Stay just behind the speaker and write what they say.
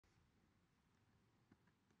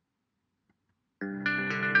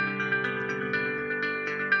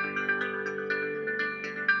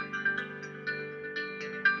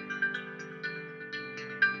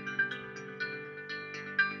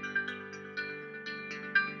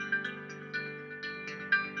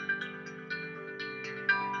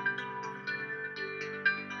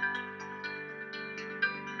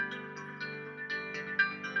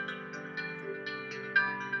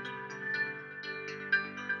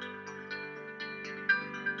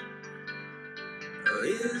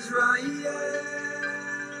Israel,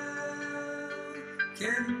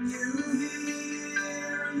 can you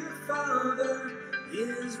hear your father?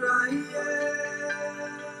 Israel,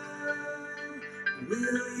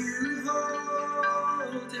 will you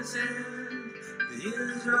hold his hand?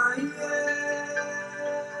 Israel,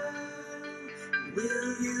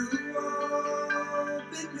 will you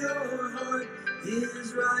open your heart?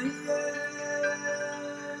 Israel,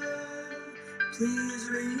 please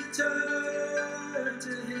return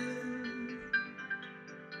to him.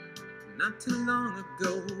 Not too long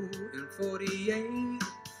ago, in 48,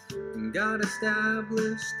 God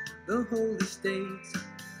established the holy states.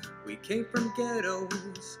 We came from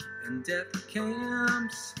ghettos and death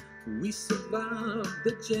camps. We survived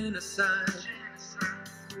the genocide.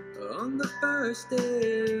 On the first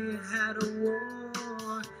day, had a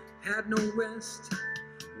war, had no rest,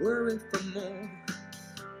 worried for more.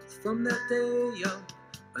 From that day up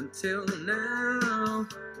until now,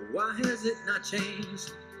 why has it not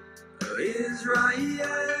changed? Israel,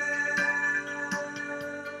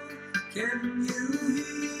 can you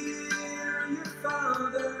hear your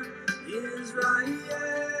father? Israel,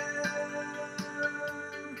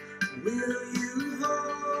 will you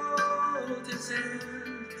hold his hand?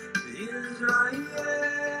 Israel,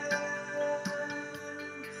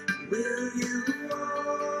 will you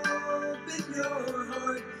open your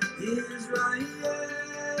heart? Israel,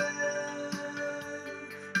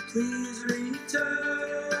 please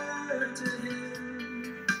return to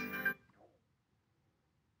him.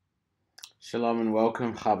 Shalom and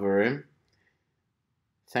welcome, Chaverim.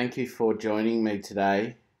 Thank you for joining me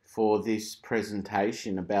today for this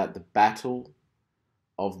presentation about the battle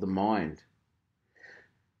of the mind.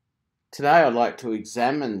 Today I'd like to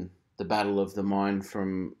examine the battle of the mind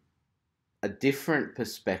from a different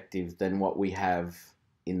perspective than what we have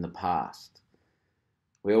in the past.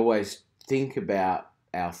 We always think about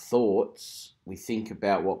our thoughts. We think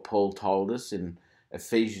about what Paul told us in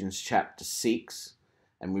Ephesians chapter 6,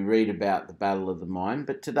 and we read about the battle of the mind.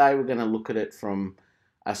 But today we're going to look at it from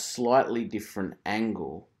a slightly different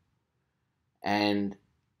angle and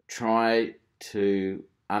try to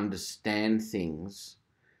understand things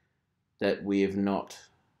that we have not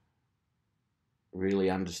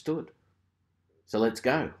really understood. So let's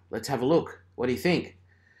go. Let's have a look. What do you think?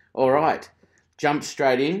 All right, jump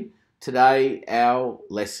straight in. Today our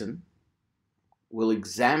lesson will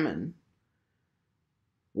examine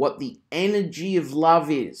what the energy of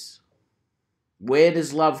love is. Where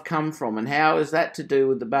does love come from, and how is that to do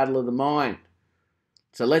with the battle of the mind?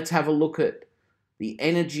 So let's have a look at the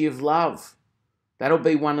energy of love. That'll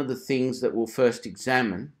be one of the things that we'll first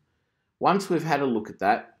examine. Once we've had a look at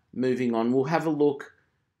that, moving on, we'll have a look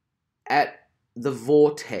at the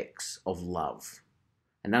vortex of love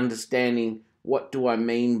and understanding what do I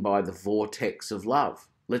mean by the vortex of love.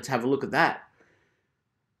 Let's have a look at that.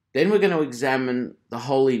 Then we're going to examine the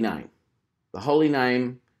holy name. The holy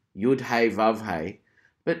name, YHWH,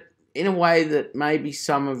 but in a way that maybe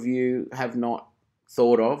some of you have not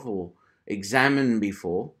thought of or examined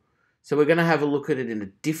before. So we're going to have a look at it in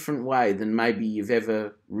a different way than maybe you've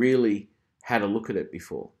ever really had a look at it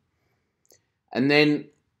before. And then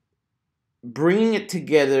bringing it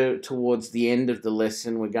together towards the end of the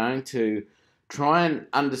lesson, we're going to try and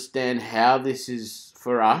understand how this is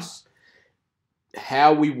for us,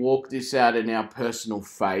 how we walk this out in our personal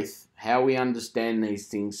faith, how we understand these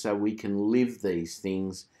things so we can live these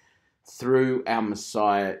things through our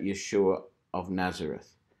Messiah, Yeshua of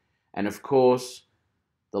Nazareth. And of course,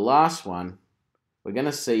 the last one, we're going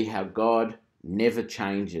to see how God never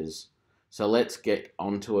changes. So let's get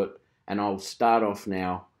onto it, and I'll start off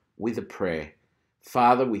now with a prayer.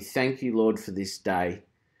 Father, we thank you, Lord, for this day.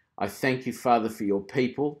 I thank you, Father, for your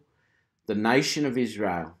people, the nation of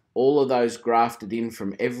Israel, all of those grafted in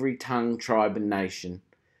from every tongue, tribe, and nation,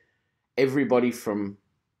 everybody from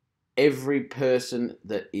every person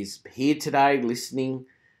that is here today listening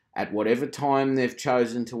at whatever time they've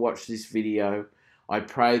chosen to watch this video. I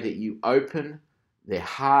pray that you open their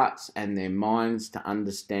hearts and their minds to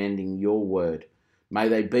understanding your word. May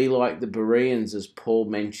they be like the Bereans, as Paul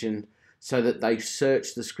mentioned, so that they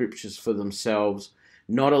search the scriptures for themselves,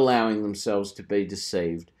 not allowing themselves to be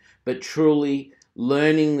deceived, but truly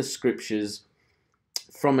learning the scriptures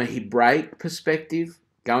from a Hebraic perspective,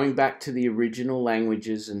 going back to the original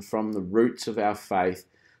languages and from the roots of our faith,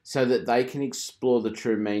 so that they can explore the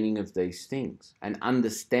true meaning of these things and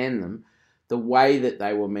understand them the way that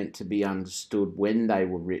they were meant to be understood when they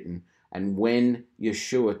were written. And when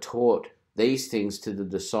Yeshua taught these things to the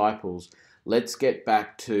disciples, let's get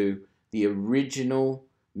back to the original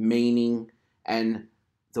meaning and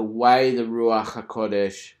the way the Ruach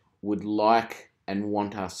HaKodesh would like and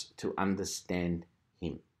want us to understand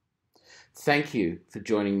him. Thank you for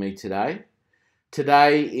joining me today.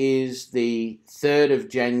 Today is the 3rd of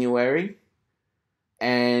January,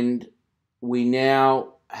 and we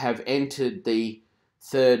now have entered the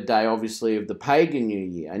 3rd day, obviously, of the pagan New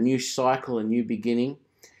Year, a new cycle, a new beginning.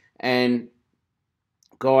 And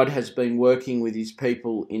God has been working with his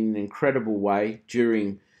people in an incredible way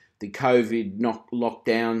during the COVID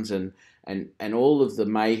lockdowns and all of the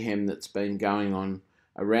mayhem that's been going on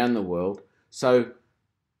around the world. So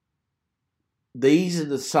these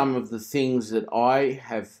are some of the things that I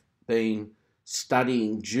have been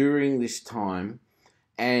studying during this time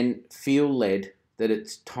and feel led that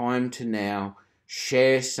it's time to now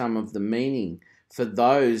share some of the meaning for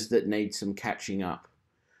those that need some catching up.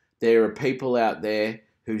 There are people out there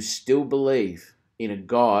who still believe in a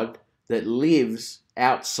God that lives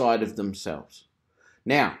outside of themselves.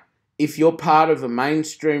 Now, if you're part of a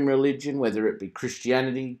mainstream religion, whether it be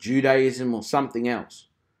Christianity, Judaism, or something else,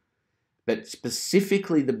 but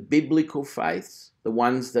specifically the biblical faiths, the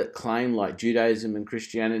ones that claim, like Judaism and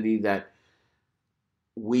Christianity, that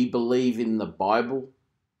we believe in the Bible,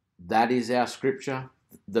 that is our scripture,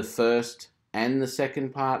 the first and the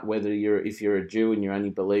second part, if you're a Jew and you only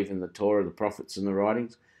believe in the Torah, the prophets and the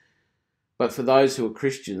writings. But for those who are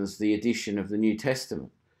Christians, the addition of the New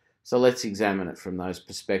Testament. So let's examine it from those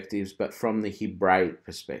perspectives, but from the Hebraic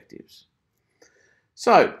perspectives.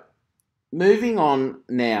 So, moving on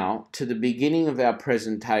now to the beginning of our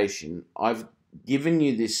presentation, I've given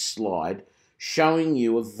you this slide showing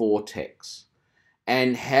you a vortex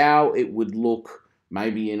and how it would look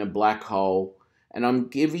maybe in a black hole. And I'm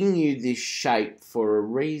giving you this shape for a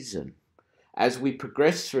reason. As we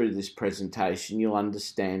progress through this presentation, you'll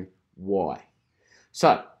understand why.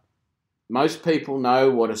 So, most people know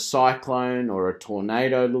what a cyclone or a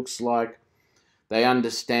tornado looks like. They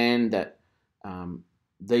understand that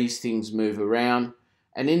these things move around.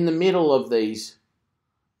 And in the middle of these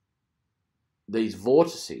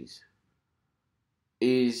vortices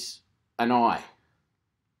is an eye.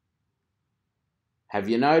 Have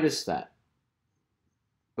you noticed that?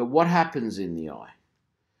 But what happens in the eye?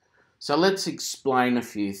 So let's explain a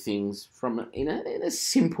few things in a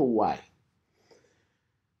simple way.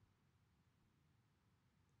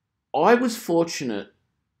 I was fortunate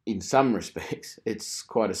in some respects. It's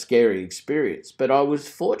quite a scary experience, but I was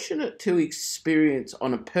fortunate to experience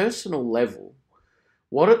on a personal level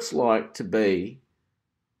what it's like to be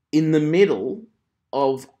in the middle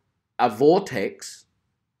of a vortex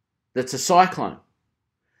that's a cyclone.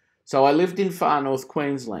 So I lived in far north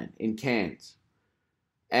Queensland, in Cairns.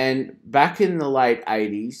 And back in the late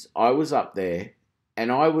 80s, I was up there and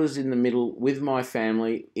I was in the middle with my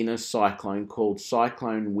family in a cyclone called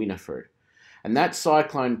Cyclone Winifred. And that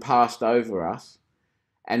cyclone passed over us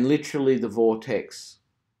and literally the vortex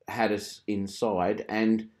had us inside,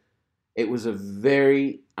 and it was a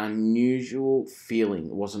very unusual feeling.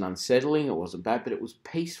 It wasn't unsettling, it wasn't bad, but it was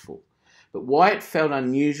peaceful. But why it felt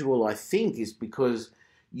unusual, I think, is because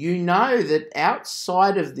you know that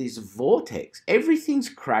outside of this vortex, everything's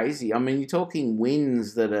crazy. I mean, you're talking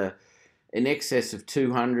winds that are in excess of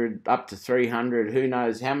 200, up to 300, who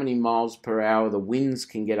knows how many miles per hour the winds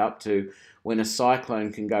can get up to, when a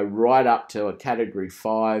cyclone can go right up to a category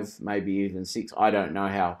 5, maybe even 6. I don't know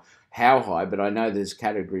how high, but I know there's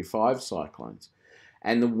category 5 cyclones.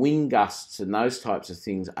 And the wind gusts and those types of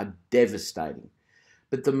things are devastating.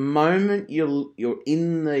 But the moment you're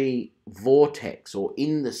in the vortex or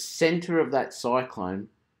in the center of that cyclone,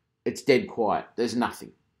 it's dead quiet. There's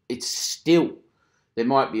nothing. It's still. There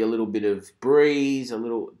might be a little bit of breeze,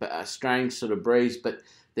 a strange sort of breeze, but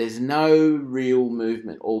there's no real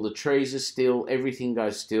movement. All the trees are still, everything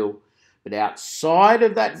goes still. But outside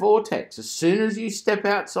of that vortex, as soon as you step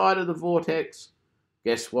outside of the vortex,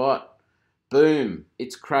 guess what? Boom,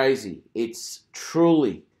 it's crazy. It's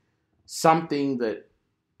truly something that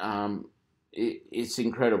it's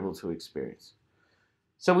incredible to experience.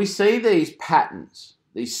 So we see these patterns,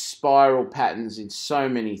 these spiral patterns in so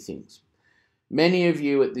many things. Many of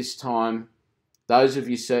you at this time, those of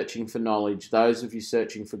you searching for knowledge, those of you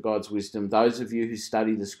searching for God's wisdom, those of you who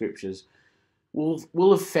study the scriptures,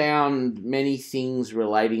 will have found many things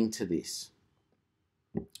relating to this.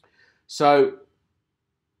 So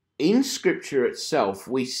in scripture itself,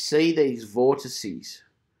 we see these vortices.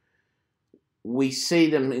 We see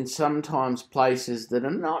them in sometimes places that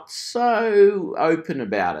are not so open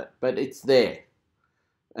about it, but it's there.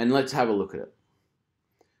 And let's have a look at it.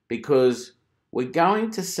 Because we're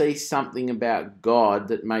going to see something about God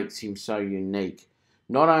that makes him so unique.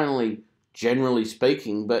 Not only generally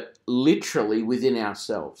speaking, but literally within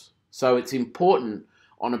ourselves. So it's important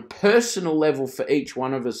on a personal level for each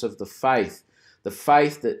one of us of the faith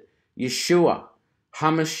that Yeshua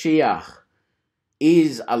HaMashiach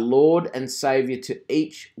is a Lord and Saviour to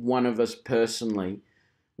each one of us personally.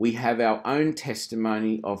 We have our own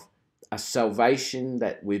testimony of a salvation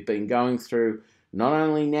that we've been going through not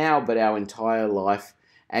only now but our entire life,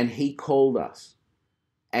 and He called us.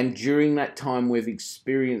 And during that time we've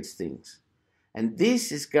experienced things. And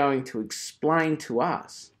this is going to explain to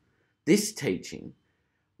us, this teaching,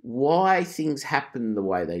 why things happen the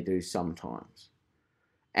way they do sometimes.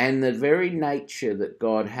 And the very nature that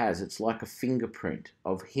God has, it's like a fingerprint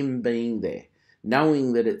of Him being there,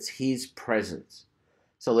 knowing that it's His presence.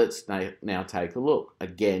 So let's now take a look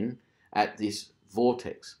again at this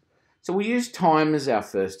vortex. So we use time as our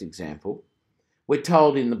first example. We're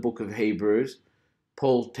told in the book of Hebrews,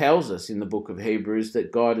 Paul tells us in the book of Hebrews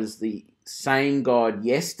that God is the same God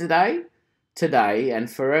yesterday, today, and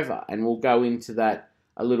forever. And we'll go into that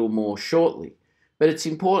a little more shortly. But it's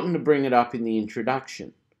important to bring it up in the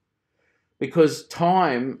introduction, because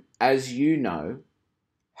time, as you know,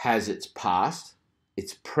 has its past,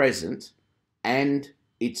 its present, and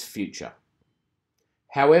its future.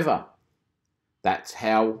 However, that's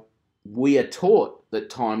how we are taught that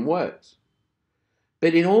time works.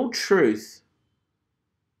 But in all truth,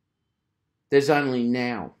 there's only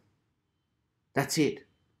now. That's it.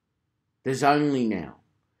 There's only now.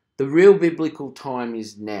 The real biblical time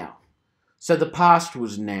is now. So the past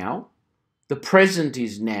was now, the present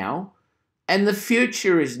is now, and the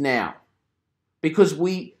future is now. Because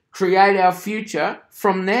we create our future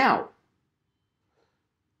from now.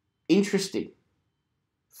 Interesting.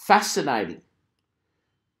 Fascinating.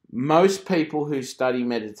 Most people who study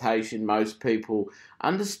meditation, most people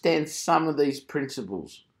understand some of these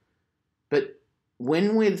principles. But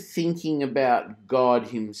when we're thinking about God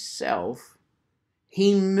Himself,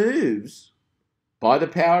 He moves by the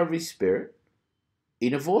power of His Spirit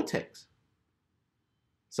in a vortex.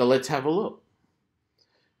 So let's have a look.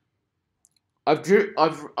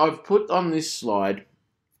 I've put on this slide,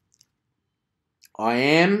 I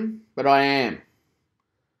am, but I am.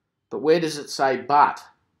 But where does it say but?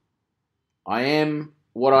 I am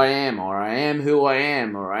what I am, or I am who I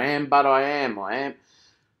am, or I am but I am, I am.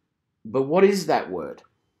 But what is that word?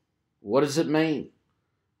 What does it mean?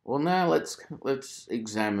 Well, now let's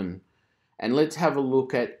examine and let's have a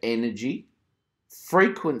look at energy,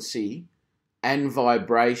 frequency, and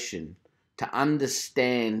vibration to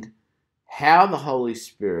understand how the Holy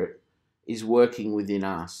Spirit is working within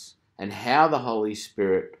us and how the Holy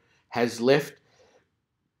Spirit has left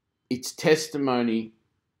its testimony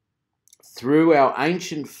through our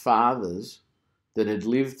ancient fathers that had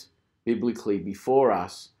lived biblically before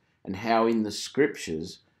us, and how in the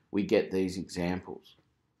scriptures we get these examples.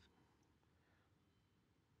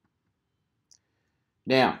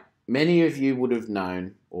 Now, many of you would have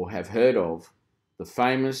known or have heard of the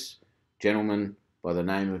famous gentleman by the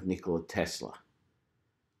name of Nikola Tesla.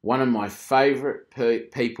 One of my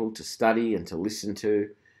favourite people to study and to listen to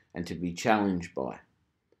and to be challenged by.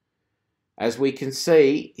 As we can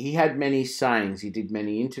see, he had many sayings, he did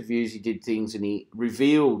many interviews, he did things, and he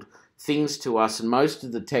revealed things to us, and most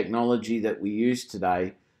of the technology that we use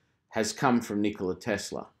today has come from Nikola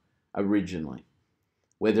Tesla originally.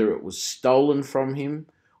 Whether it was stolen from him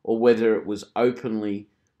or whether it was openly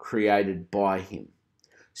created by him.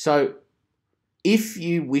 So, if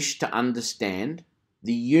you wish to understand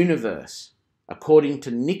the universe, according to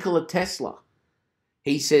Nikola Tesla,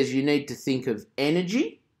 he says you need to think of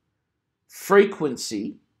energy,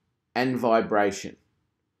 frequency, and vibration.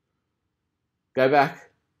 Go back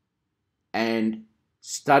and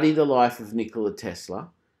study the life of Nikola Tesla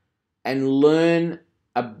and learn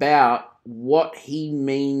about what he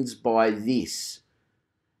means by this.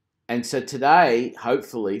 And so today,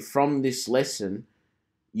 hopefully, from this lesson,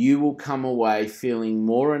 you will come away feeling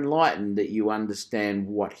more enlightened that you understand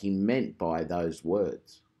what he meant by those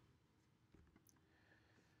words.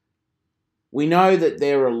 We know that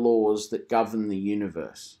there are laws that govern the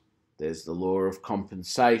universe. There's the law of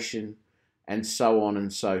compensation, and so on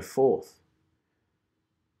and so forth.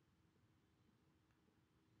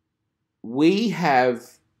 We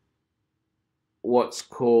have what's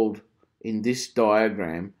called, in this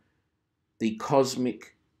diagram, the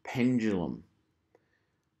cosmic pendulum.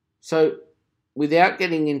 So, without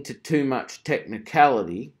getting into too much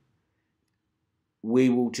technicality, we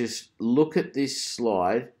will just look at this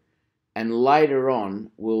slide, and later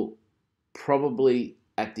on we'll probably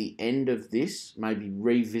at the end of this maybe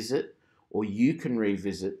revisit, or you can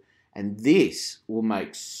revisit, and this will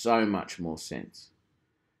make so much more sense.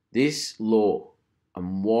 This law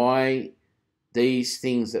and why these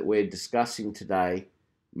things that we're discussing today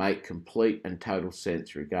make complete and total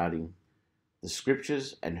sense regarding the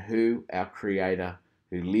scriptures and who our Creator,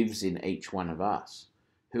 who lives in each one of us,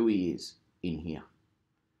 who He is in here.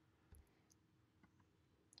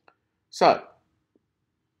 So,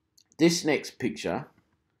 this next picture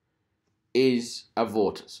is a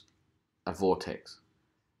vortex.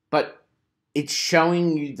 But it's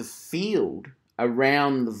showing you the field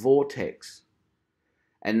around the vortex.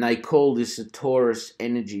 And they call this a torus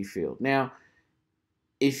energy field. Now,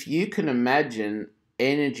 if you can imagine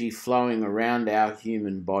energy flowing around our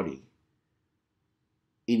human body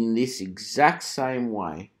in this exact same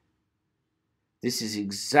way, this is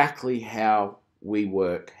exactly how we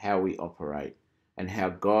work, how we operate, and how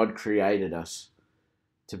God created us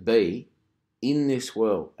to be in this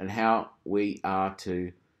world, and how we are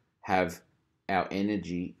to have our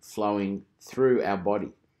energy flowing through our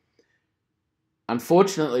body.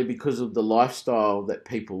 Unfortunately, because of the lifestyle that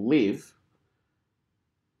people live,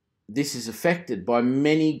 this is affected by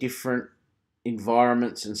many different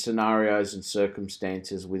environments and scenarios and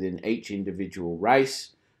circumstances within each individual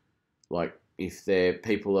race. Like if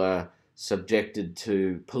people are subjected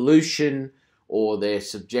to pollution, or they're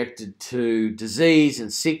subjected to disease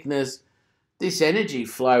and sickness, this energy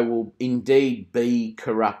flow will indeed be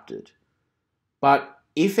corrupted. But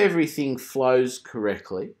if everything flows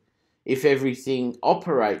correctly, if everything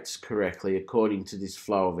operates correctly according to this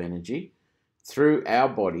flow of energy through our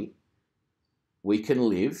body, we can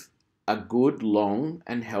live a good, long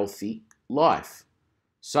and healthy life.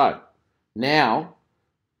 So now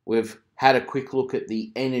we've had a quick look at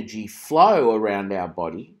the energy flow around our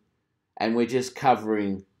body, and we're just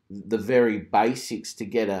covering the very basics to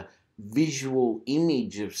get a visual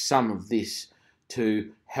image of some of this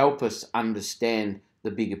to help us understand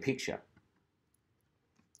the bigger picture.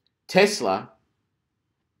 Tesla,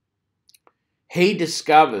 he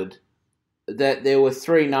discovered that there were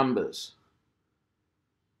 3 numbers.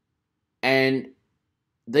 And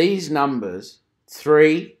these numbers,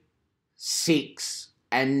 3, 6,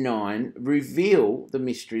 and 9, reveal the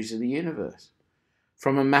mysteries of the universe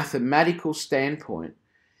from a mathematical standpoint,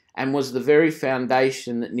 and was the very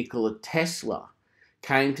foundation that Nikola Tesla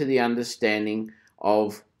came to the understanding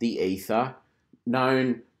of the ether,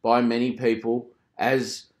 known by many people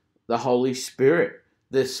as the Holy Spirit,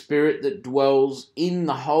 the Spirit that dwells in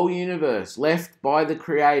the whole universe, left by the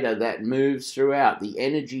Creator, that moves throughout the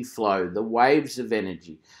energy flow, the waves of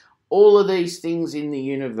energy. All of these things in the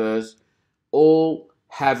universe all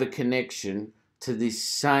have a connection to this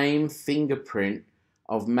same fingerprint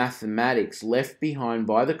of mathematics left behind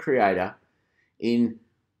by the Creator in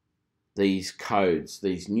these codes,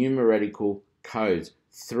 these numerical codes,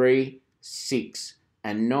 3, 6,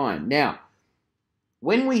 and 9. Now,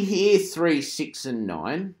 when we hear 3, 6, and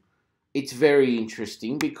 9, it's very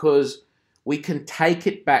interesting because we can take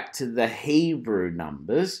it back to the Hebrew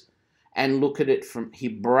numbers and look at it from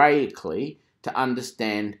Hebraically to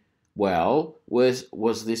understand, well,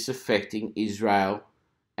 was this affecting Israel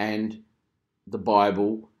and the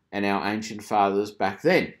Bible and our ancient fathers back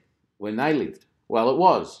then when they lived? Well, it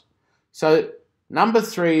was. So number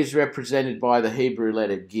 3 is represented by the Hebrew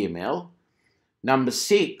letter Gimel. Number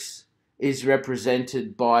 6 is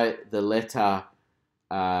represented by the letter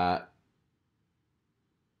Vav,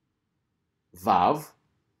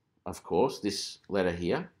 of course, this letter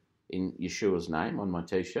here in Yeshua's name on my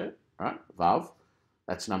t-shirt, right? Vav,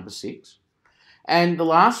 that's number 6. And the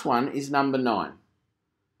last one is number 9,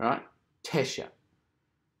 right? Tesha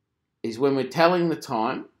is when we're telling the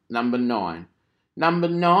time, number 9. Number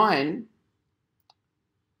 9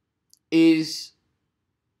 is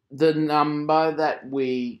the number that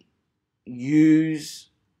we use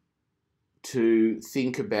to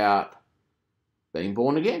think about being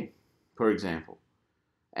born again, for example.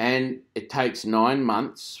 And it takes 9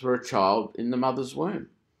 months for a child in the mother's womb.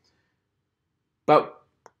 But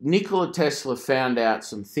Nikola Tesla found out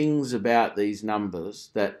some things about these numbers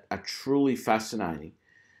that are truly fascinating.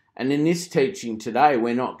 And in this teaching today,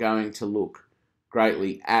 we're not going to look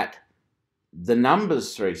greatly at the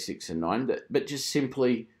numbers 3, 6, and 9, but just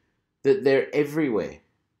simply that they're everywhere.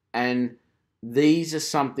 And these are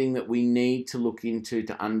something that we need to look into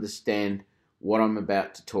to understand what I'm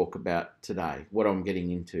about to talk about today, what I'm getting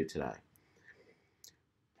into today.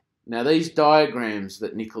 Now, these diagrams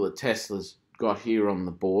that Nikola Tesla's got here on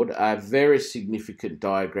the board are very significant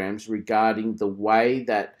diagrams regarding the way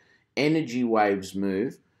that energy waves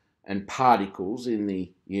move and particles in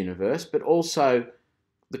the universe, but also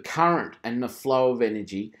the current and the flow of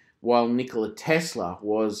energy, while Nikola Tesla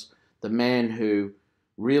was the man who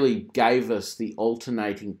really gave us the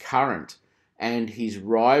alternating current, and his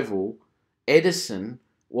rival Edison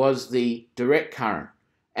was the direct current.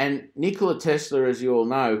 And Nikola Tesla, as you all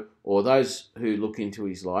know, or those who look into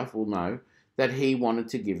his life will know, that he wanted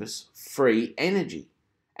to give us free energy.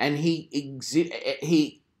 And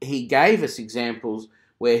he gave us examples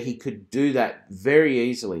where he could do that very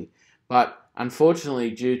easily. But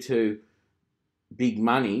unfortunately, due to big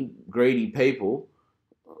money, greedy people,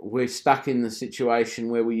 we're stuck in the situation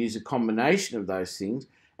where we use a combination of those things,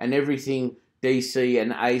 and everything DC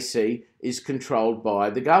and AC is controlled by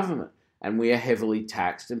the government. And we are heavily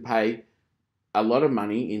taxed and pay a lot of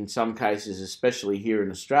money, in some cases, especially here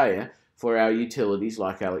in Australia, for our utilities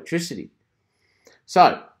like electricity.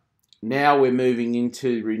 So now we're moving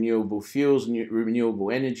into renewable fuels and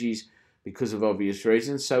renewable energies because of obvious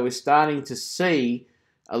reasons. So we're starting to see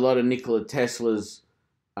a lot of Nikola Tesla's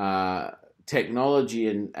technology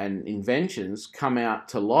and inventions come out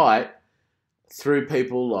to light through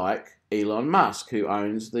people like Elon Musk, who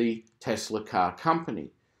owns the Tesla car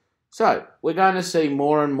company. So we're going to see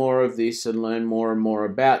more and more of this and learn more and more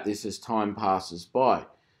about this as time passes by.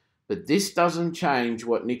 But this doesn't change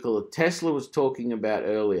what Nikola Tesla was talking about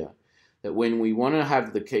earlier, that when we want to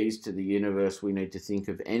have the keys to the universe, we need to think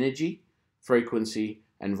of energy, frequency,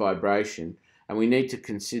 and vibration. And we need to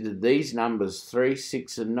consider these numbers 3,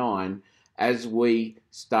 6, and 9 as we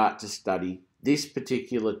start to study this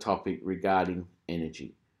particular topic regarding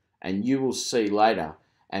energy. And you will see later,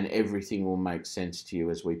 and everything will make sense to you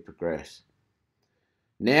as we progress.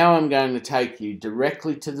 Now I'm going to take you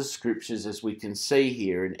directly to the scriptures, as we can see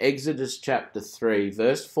here in Exodus chapter 3,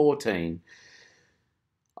 verse 14.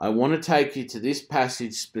 I want to take you to this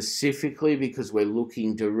passage specifically because we're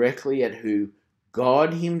looking directly at who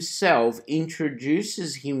God himself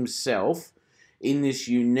introduces himself in this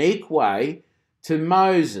unique way to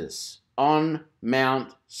Moses on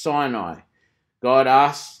Mount Sinai. God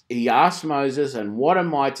asked Moses, and what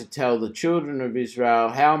am I to tell the children of Israel?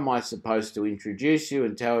 How am I supposed to introduce you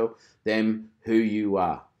and tell them who you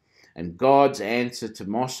are? And God's answer to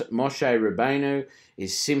Moshe Rabbeinu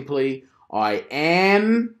is simply, I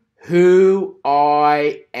am who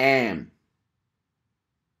I am.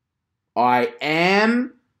 I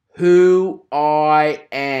am who I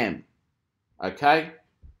am. Okay?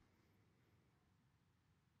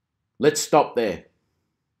 Let's stop there.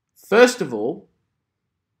 First of all,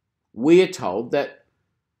 we are told that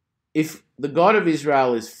if the God of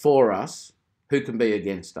Israel is for us, who can be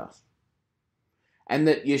against us? And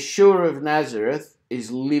that Yeshua of Nazareth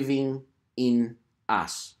is living in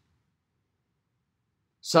us.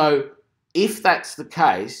 So, if that's the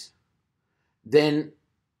case, then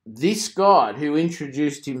this God who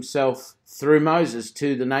introduced himself through Moses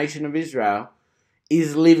to the nation of Israel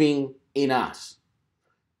is living in us.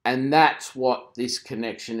 And that's what this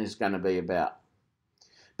connection is going to be about.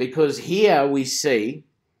 Because here we see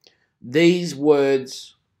these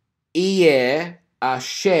words, Eer,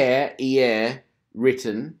 Asher, Eer,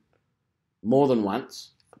 written more than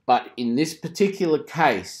once, but in this particular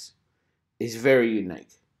case is very unique.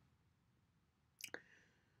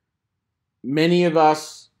 Many of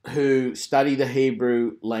us who study the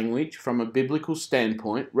Hebrew language from a biblical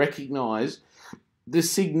standpoint recognize the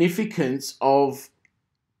significance of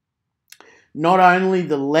not only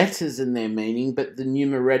the letters and their meaning, but the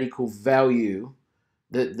numerical value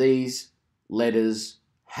that these letters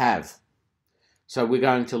have. So we're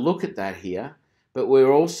going to look at that here, but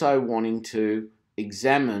we're also wanting to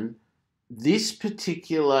examine this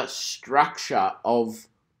particular structure of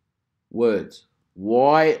words.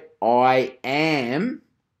 Why I am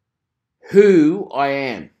who I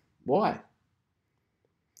am. Why?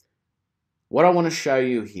 What I want to show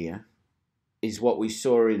you here is what we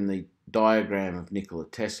saw in the diagram of Nikola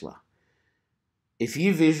Tesla. If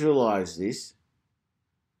you visualize this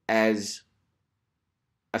as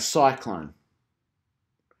a cyclone,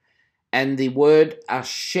 and the word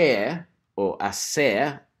Asher or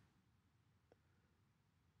Aser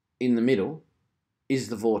in the middle is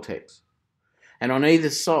the vortex. And on either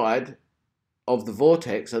side of the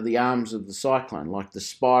vortex are the arms of the cyclone, like the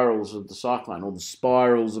spirals of the cyclone, or the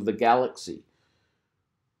spirals of the galaxy,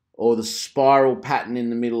 or the spiral pattern in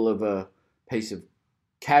the middle of a piece of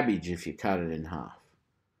cabbage if you cut it in half,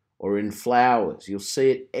 or in flowers. You'll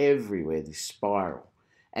see it everywhere, this spiral.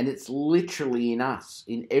 And it's literally in us,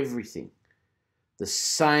 in everything. The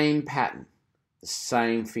same pattern, the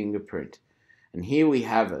same fingerprint. And here we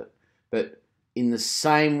have it. But in the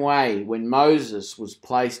same way, when Moses was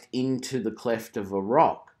placed into the cleft of a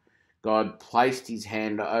rock, God placed his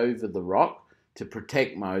hand over the rock to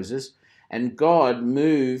protect Moses, and God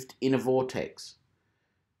moved in a vortex.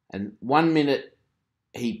 And 1 minute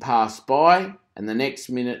he passed by, and the next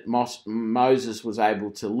minute Moses was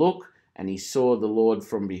able to look, and he saw the Lord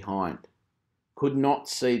from behind. could not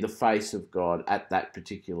see the face of God at that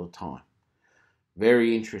particular time.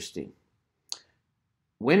 Very interesting.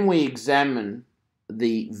 When we examine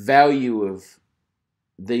the value of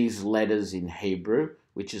these letters in Hebrew,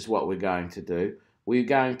 which is what we're going to do, we're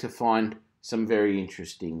going to find some very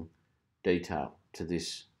interesting detail to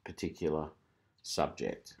this particular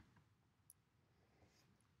subject.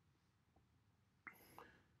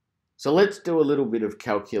 So let's do a little bit of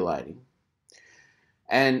calculating.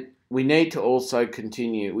 And we need to also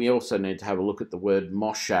continue, we also need to have a look at the word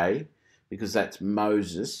Moshe, because that's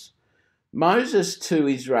Moses. Moses to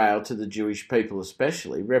Israel, to the Jewish people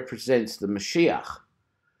especially, represents the Mashiach,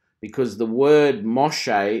 because the word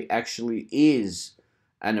Moshe actually is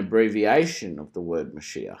an abbreviation of the word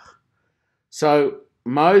Mashiach. So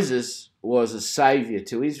Moses was a saviour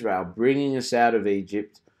to Israel, bringing us out of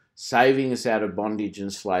Egypt, saving us out of bondage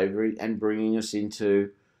and slavery, and bringing us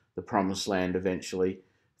into the promised land eventually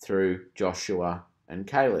through Joshua and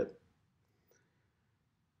Caleb.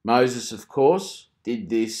 Moses, of course, did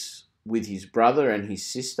this with his brother and his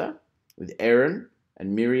sister, with Aaron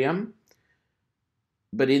and Miriam.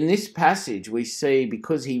 But in this passage, we see,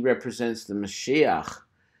 because he represents the Mashiach,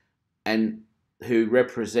 and who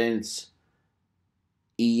represents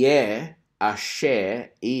Iyeh, Asher,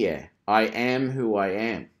 Iyeh, I am who I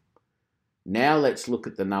am. Now let's look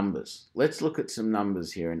at the numbers. Let's look at some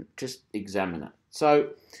numbers here and just examine it. So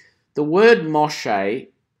the word Moshe,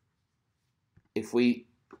 if we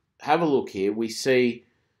have a look here, we see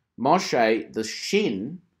Moshe, the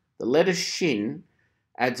shin, the letter shin,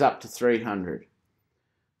 adds up to 300.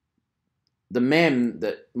 The mem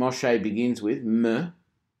that Moshe begins with, m,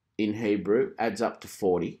 in Hebrew, adds up to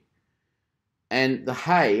 40. And the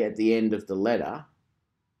hey at the end of the letter,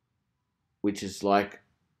 which is like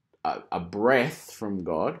a breath from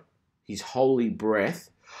God, his holy breath,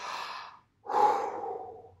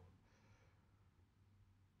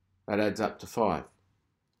 that adds up to 5.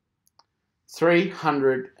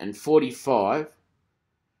 345,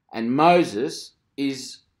 and Moses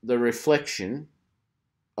is the reflection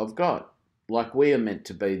of God, like we are meant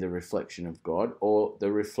to be the reflection of God, or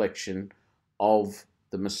the reflection of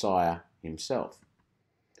the Messiah himself.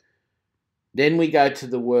 Then we go to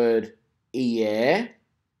the word Iyeh,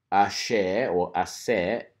 Asher, or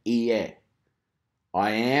Aser, Iyeh.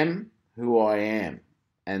 I am who I am,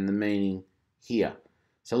 and the meaning here.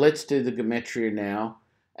 So let's do the gematria now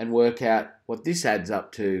and work out what this adds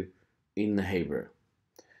up to in the Hebrew.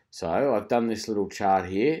 So I've done this little chart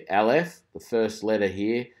here. Aleph, the first letter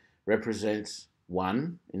here, represents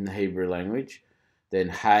 1 in the Hebrew language. Then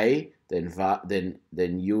Hey, then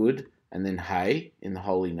Yud, and then Hey in the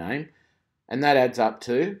holy name. And that adds up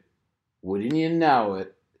to, wouldn't you know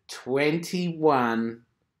it,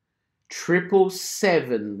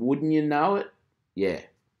 21,777. Wouldn't you know it? Yeah.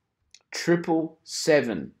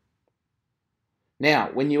 777.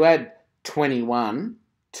 Now, when you add 21,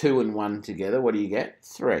 2 and 1 together, what do you get?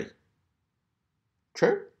 3.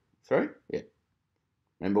 True? 3? Yeah.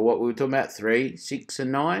 Remember what we were talking about? 3, 6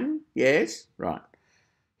 and 9? Yes? Right.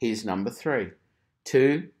 Here's number 3.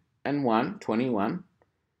 2 and 1, 21,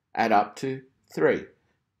 add up to 3.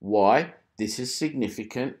 Why? This is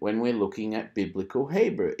significant when we're looking at biblical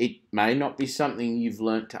Hebrew. It may not be something you've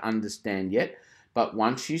learnt to understand yet, but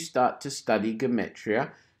once you start to study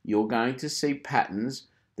gematria, you're going to see patterns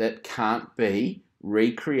that can't be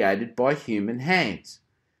recreated by human hands.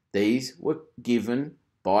 These were given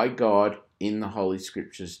by God in the Holy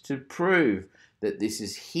Scriptures to prove that this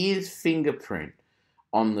is his fingerprint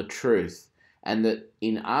on the truth, and that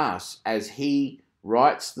in us, as he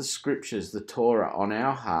writes the Scriptures, the Torah, on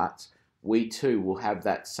our hearts, we too will have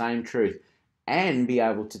that same truth and be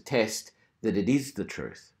able to test that it is the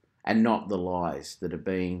truth and not the lies that are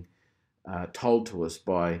being told to us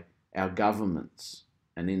by our governments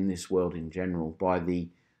and in this world in general by the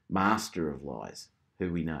master of lies,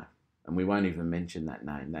 who we know. And we won't even mention that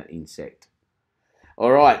name, that insect.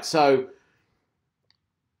 All right, so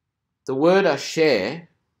the word Asher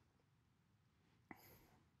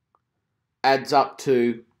adds up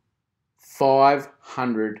to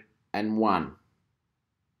 501. And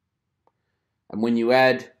when you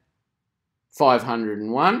add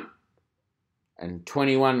 501 and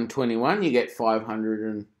 21 and 21, you get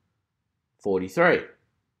 543.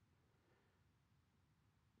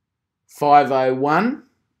 501,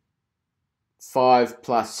 5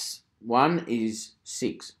 plus 1 is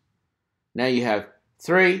 6. Now you have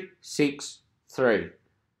 3, 6, 3.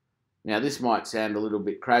 Now this might sound a little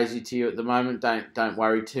bit crazy to you at the moment. Don't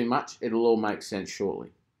worry too much. It'll all make sense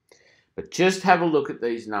shortly. But just have a look at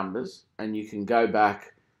these numbers and you can go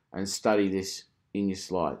back and study this in your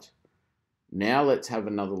slides. Now let's have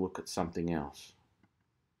another look at something else.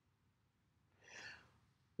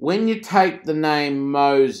 When you take the name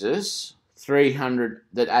Moses, 300,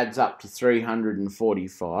 that adds up to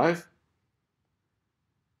 345,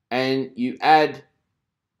 and you add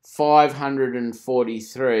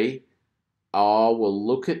 543, oh, well,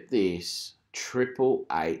 look at this.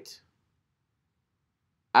 888.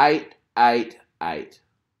 888.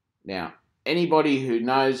 Now, anybody who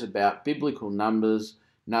knows about biblical numbers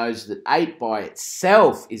knows that 8 by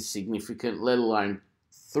itself is significant, let alone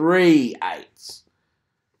 3 8s.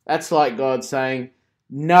 That's like God saying,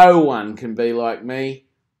 no one can be like me.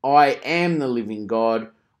 I am the living God.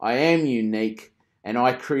 I am unique, and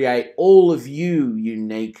I create all of you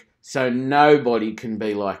unique, so nobody can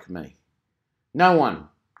be like me. No one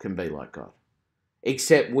can be like God,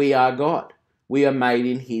 except we are God. We are made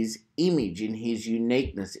in his image, in his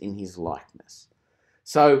uniqueness, in his likeness.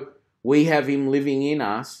 So we have him living in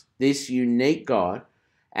us, this unique God,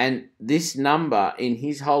 and this number in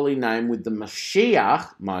his holy name with the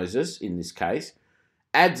Mashiach, Moses in this case,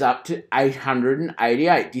 adds up to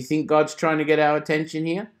 888. Do you think God's trying to get our attention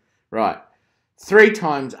here? Right. 3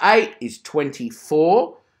 times 8 is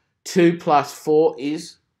 24. 2 plus 4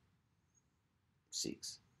 is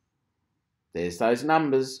 6. There's those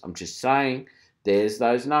numbers. I'm just saying, there's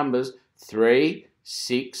those numbers. 3,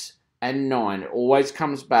 6, and 9. It always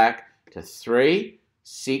comes back to 3,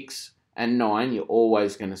 6, and 9. You're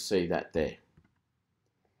always going to see that there.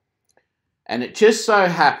 And it just so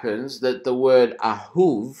happens that the word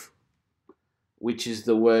ahuv, which is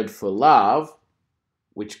the word for love,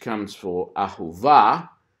 which comes for ahuvah,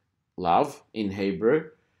 love in Hebrew,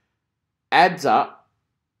 adds up.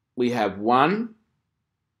 We have 1,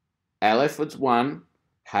 Aleph is 1,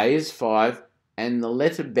 Hey is 5, and the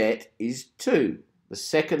letter Bet is 2, the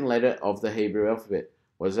second letter of the Hebrew alphabet.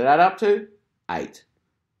 What does it add up to? 8.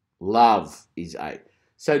 Love is 8.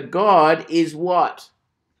 So God is what?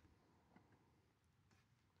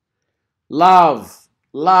 Love,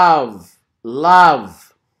 love,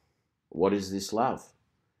 love. What is this love?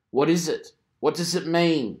 What is it? What does it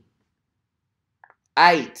mean?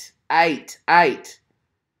 8, 8, 8.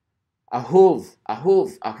 Ahuv,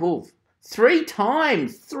 ahuv, ahuv. 3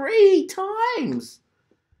 times. 3 times.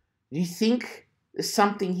 Do you think there's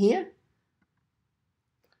something here?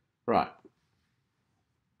 Right.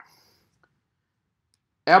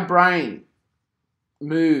 Our brain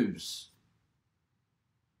moves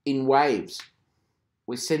in waves.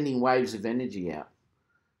 We're sending waves of energy out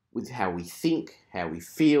with how we think, how we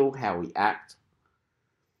feel, how we act.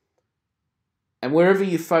 And wherever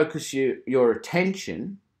you focus your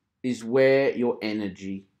attention is where your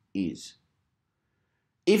energy is.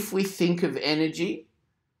 If we think of energy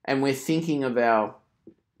and we're thinking of our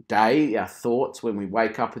day, our thoughts when we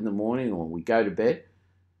wake up in the morning or we go to bed,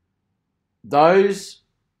 those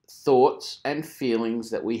thoughts and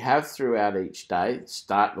feelings that we have throughout each day,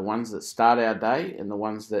 the ones that start our day and the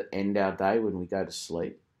ones that end our day when we go to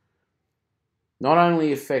sleep, not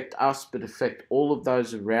only affect us but affect all of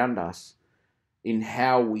those around us in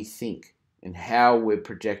how we think and how we're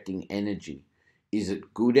projecting energy. Is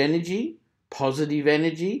it good energy, positive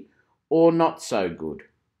energy, or not so good?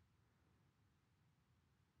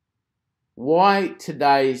 Why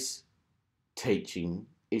today's teaching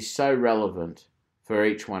is so relevant for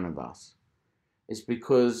each one of us is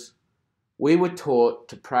because we were taught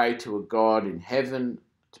to pray to a God in heaven,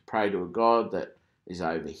 to pray to a God that is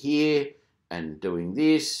over here and doing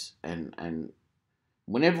this, and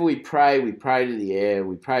whenever we pray to the air,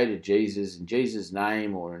 we pray to Jesus in Jesus'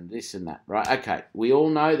 name or in this and that, right? Okay, we all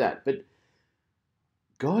know that, but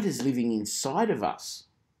God is living inside of us.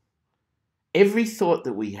 Every thought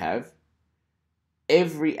that we have,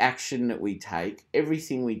 every action that we take,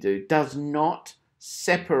 everything we do does not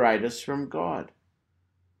separate us from God.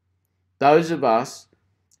 Those of us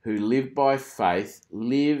who live by faith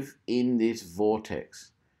live in this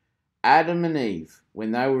vortex. Adam and Eve,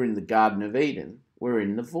 when they were in the Garden of Eden, were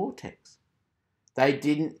in the vortex. They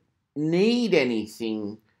didn't need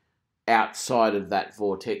anything outside of that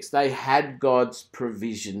vortex. They had God's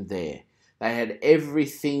provision there. They had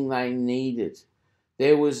everything they needed.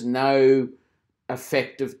 There was no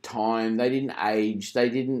effect of time. They didn't age. They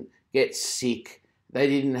didn't get sick. They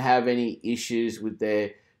didn't have any issues with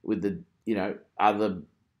the other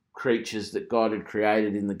creatures that God had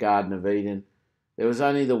created in the Garden of Eden. There was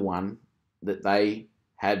only the one that they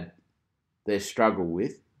had their struggle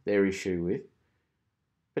with, their issue with.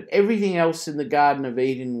 But everything else in the Garden of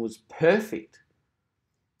Eden was perfect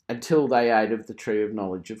until they ate of the tree of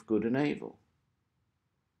knowledge of good and evil.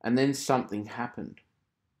 And then something happened.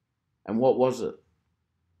 And what was it?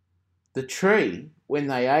 The tree, when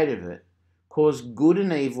they ate of it, cause good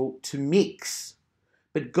and evil to mix.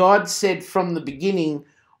 But God said from the beginning,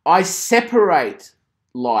 I separate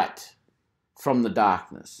light from the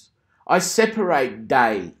darkness. I separate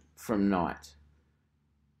day from night.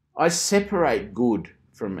 I separate good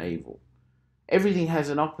from evil. Everything has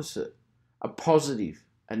an opposite, a positive,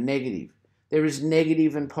 a negative. There is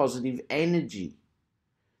negative and positive energy.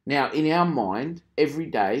 Now, in our mind, every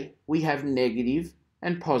day, we have negative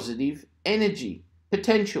and positive energy,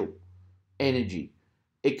 potential energy.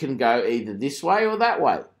 It can go either this way or that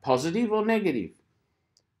way, positive or negative.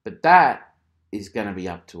 But that is going to be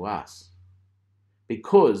up to us,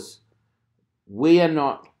 because we are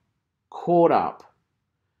not caught up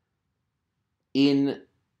in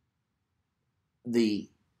the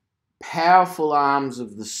powerful arms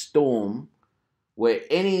of the storm where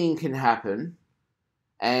anything can happen,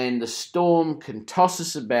 and the storm can toss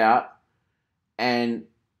us about, and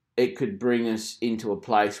it could bring us into a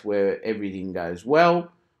place where everything goes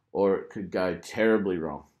well, or it could go terribly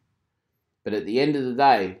wrong. But at the end of the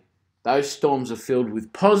day, those storms are filled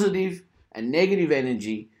with positive and negative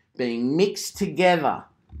energy being mixed together,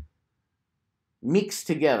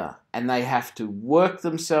 and they have to work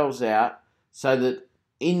themselves out so that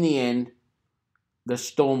in the end, the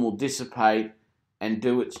storm will dissipate and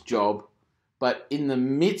do its job. But in the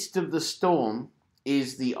midst of the storm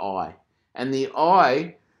is the eye. And the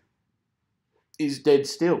eye is dead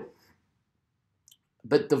still.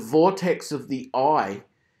 But the vortex of the eye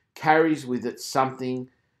carries with it something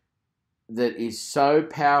that is so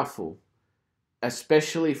powerful,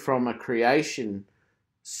 especially from a creation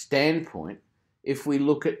standpoint, if we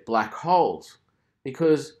look at black holes.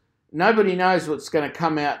 Because nobody knows what's going to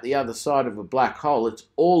come out the other side of a black hole. It's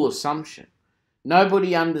all assumption.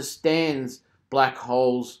 Nobody understands black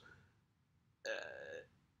holes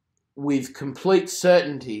with complete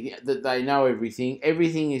certainty that they know everything.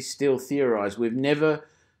 Everything is still theorized. We've never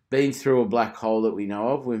been through a black hole that we know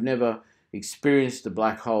of. We've never experienced a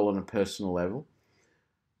black hole on a personal level.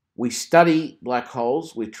 We study black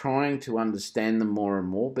holes. We're trying to understand them more and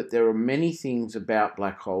more, but there are many things about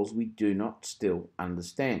black holes we do not still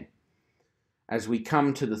understand. As we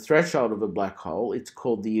come to the threshold of a black hole, it's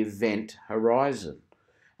called the event horizon.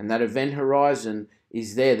 And that event horizon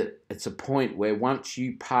is there, that it's a point where once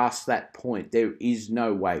you pass that point, there is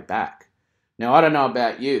no way back. Now, I don't know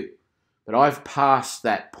about you, but I've passed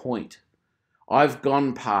that point. I've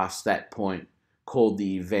gone past that point called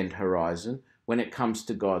the event horizon when it comes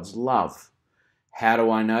to God's love. How do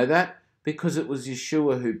I know that? Because it was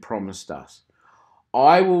Yeshua who promised us,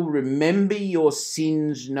 I will remember your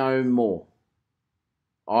sins no more.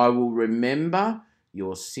 I will remember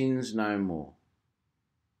your sins no more.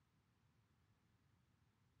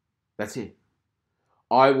 That's it.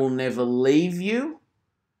 I will never leave you,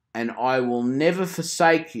 and I will never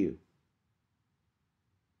forsake you.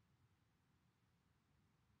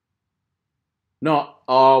 Not,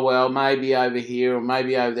 oh, well, maybe over here, or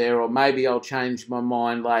maybe over there, or maybe I'll change my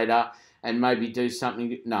mind later and maybe do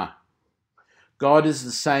something. No. God is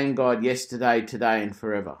the same God yesterday, today, and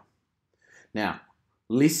forever. Now,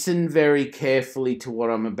 listen very carefully to what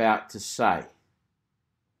I'm about to say.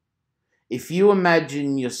 If you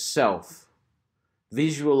imagine yourself,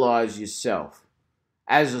 visualize yourself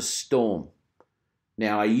as a storm.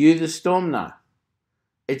 Now, are you the storm? No.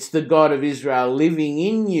 It's the God of Israel living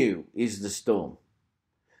in you is the storm.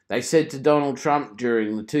 They said to Donald Trump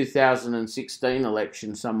during the 2016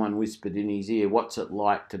 election, someone whispered in his ear, what's it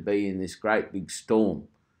like to be in this great big storm?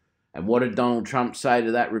 And what did Donald Trump say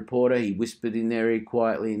to that reporter? He whispered in their ear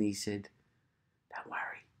quietly and he said, don't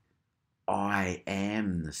worry, I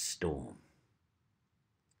am the storm.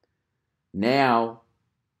 Now,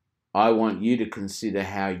 I want you to consider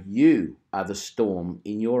how you are the storm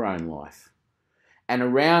in your own life. And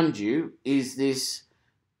around you is this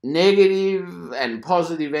negative and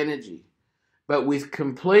positive energy. But with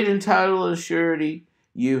complete and total assurity,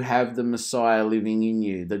 you have the Messiah living in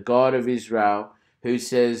you, the God of Israel, who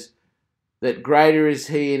says that greater is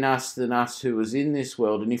he in us than us who is in this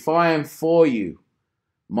world. And if I am for you,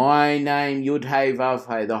 my name,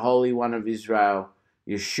 YHWH, the Holy One of Israel,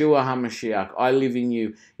 Yeshua HaMashiach, I live in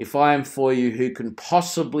you. If I am for you, who can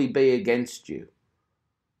possibly be against you?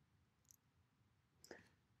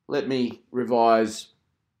 Let me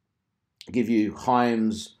give you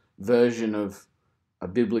Chaim's version of a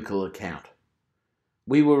biblical account.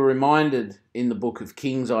 We were reminded in the book of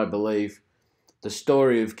Kings, I believe, the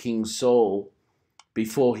story of King Saul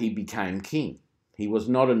before he became king. He was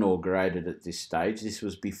not inaugurated at this stage. This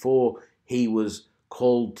was before he was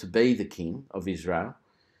called to be the king of Israel.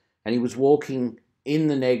 And he was walking in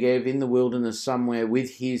the Negev, in the wilderness somewhere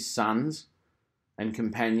with his sons. and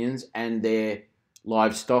companions and their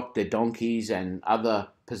livestock, their donkeys and other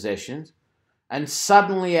possessions. And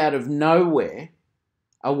suddenly out of nowhere,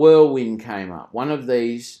 a whirlwind came up. One of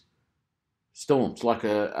these storms, like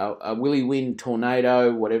a willy wind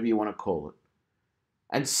tornado, whatever you want to call it.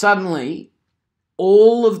 And suddenly,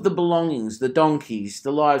 all of the belongings, the donkeys,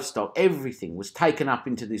 the livestock, everything was taken up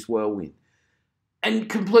into this whirlwind and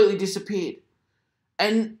completely disappeared.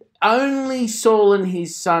 And only Saul and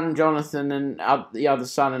his son Jonathan and the other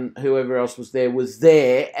son and whoever else was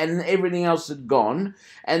there, and everything else had gone.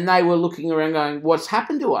 And they were looking around going, what's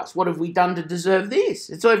happened to us? What have we done to deserve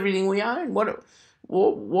this? It's everything we own.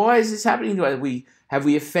 Why is this happening to us? Have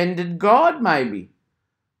we offended God, maybe?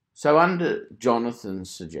 So under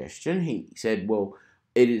Jonathan's suggestion, he said, well,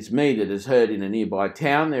 it is me that has heard in a nearby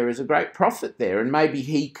town there is a great prophet there, and maybe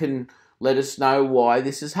he can let us know why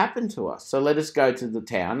this has happened to us. So let us go to the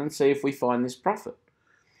town and see if we find this prophet.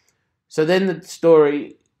 So then the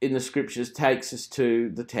story in the scriptures takes us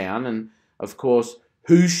to the town, and of course,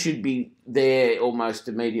 who should be there almost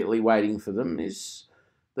immediately waiting for them is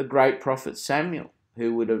the great prophet Samuel,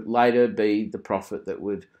 who would later be the prophet that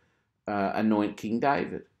would anoint King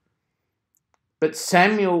David. But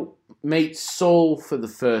Samuel meets Saul for the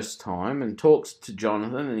first time and talks to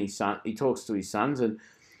Jonathan and his son. He talks to his sons,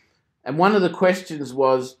 and one of the questions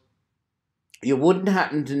was, you wouldn't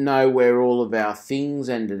happen to know where all of our things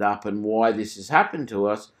ended up and why this has happened to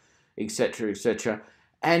us, etc., etc.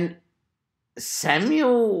 And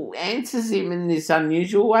Samuel answers him in this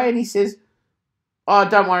unusual way, and he says, oh,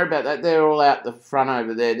 don't worry about that. They're all out the front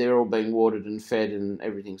over there. They're all being watered and fed and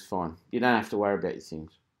everything's fine. You don't have to worry about your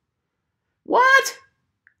things. What?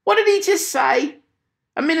 What did he just say?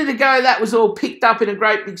 A minute ago, that was all picked up in a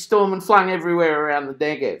great big storm and flung everywhere around the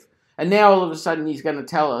Negev. And now all of a sudden he's going to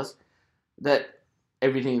tell us that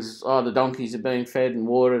the donkeys are being fed and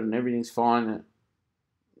watered and everything's fine.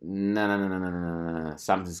 No.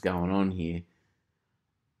 Something's going on here.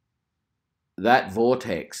 That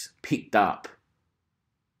vortex picked up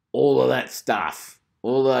all of that stuff,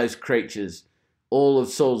 all those creatures, all of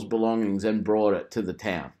Saul's belongings, and brought it to the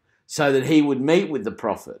town so that he would meet with the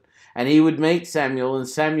prophet. And he would meet Samuel, and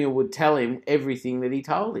Samuel would tell him everything that he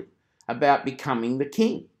told him about becoming the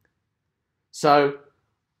king. So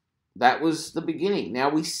that was the beginning. Now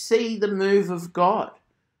we see the move of God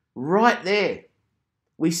right there.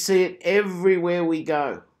 We see it everywhere we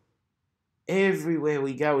go. Everywhere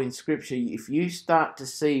we go in Scripture, if you start to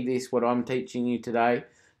see this, what I'm teaching you today,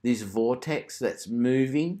 this vortex that's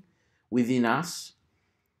moving within us,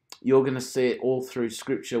 you're going to see it all through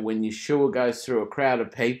Scripture when Yeshua goes through a crowd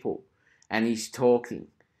of people and he's talking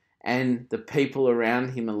and the people around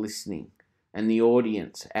him are listening and the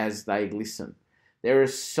audience as they listen. There are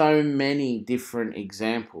so many different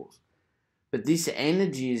examples. But this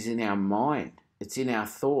energy is in our mind. It's in our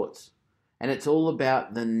thoughts. And it's all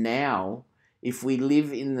about the now. If we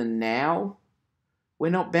live in the now, we're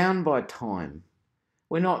not bound by time.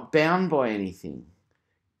 We're not bound by anything.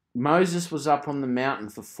 Moses was up on the mountain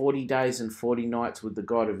for 40 days and 40 nights with the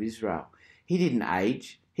God of Israel. He didn't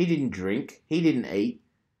age. He didn't drink. He didn't eat.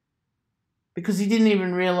 Because he didn't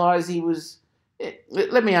even realize he was...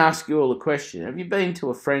 Let me ask you all a question. Have you been to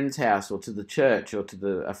a friend's house or to the church or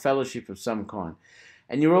to a fellowship of some kind?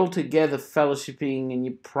 And you're all together fellowshipping and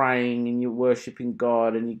you're praying and you're worshipping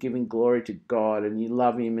God and you're giving glory to God and you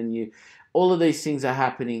love him and all of these things are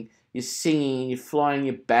happening. You're singing, you're flying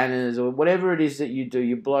your banners or whatever it is that you do.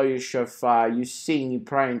 You blow your shofar, you sing, you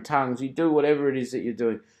pray in tongues, you do whatever it is that you're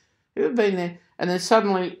doing. You ever been there? And then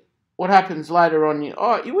suddenly what happens later on, you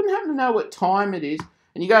wouldn't happen to know what time it is.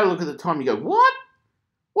 And you go to look at the time, you go, what?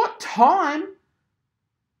 What time?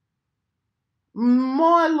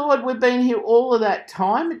 My Lord, we've been here all of that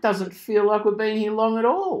time. It doesn't feel like we've been here long at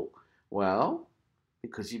all. Well,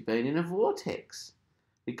 because you've been in a vortex.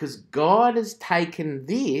 Because God has taken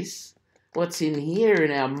this, what's in here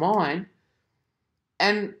in our mind,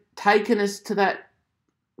 and taken us to that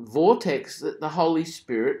vortex that the Holy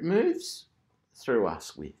Spirit moves through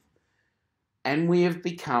us with. And we have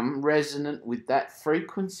become resonant with that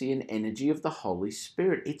frequency and energy of the Holy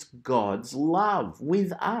Spirit. It's God's love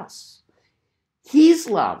with us. His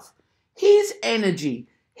love, His energy,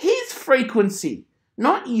 His frequency.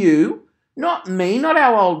 Not you, not me, not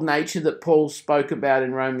our old nature that Paul spoke about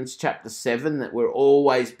in Romans chapter 7 that we're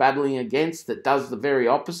always battling against, that does the very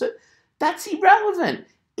opposite. That's irrelevant.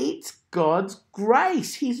 It's God's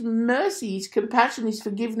grace, His mercy, His compassion, His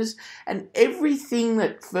forgiveness, and everything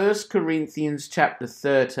that 1 Corinthians chapter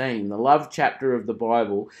 13, the love chapter of the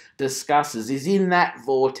Bible, discusses is in that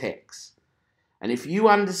vortex. And if you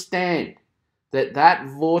understand that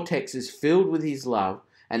vortex is filled with His love,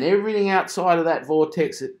 And everything outside of that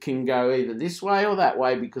vortex, it can go either this way or that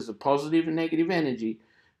way because of positive and negative energy,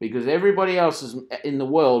 because everybody else is in the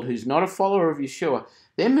world who's not a follower of Yeshua,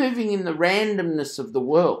 they're moving in the randomness of the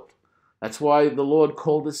world. That's why the Lord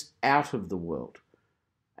called us out of the world.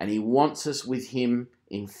 And he wants us with him,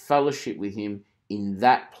 in fellowship with him, in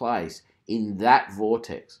that place, in that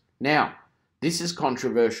vortex. Now, this is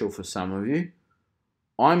controversial for some of you.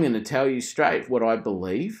 I'm going to tell you straight what I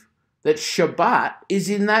believe, that Shabbat is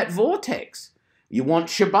in that vortex. You want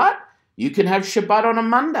Shabbat? You can have Shabbat on a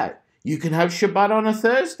Monday. You can have Shabbat on a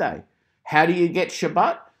Thursday. How do you get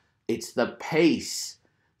Shabbat? It's the peace,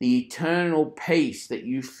 the eternal peace that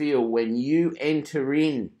you feel when you enter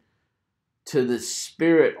in to the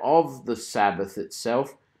spirit of the Sabbath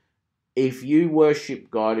itself. If you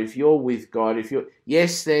worship God, if you're with God,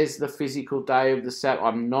 yes, there's the physical day of the Sabbath.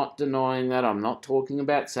 I'm not denying that. I'm not talking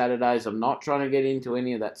about Saturdays. I'm not trying to get into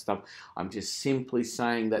any of that stuff. I'm just simply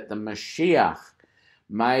saying that the Mashiach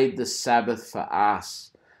made the Sabbath for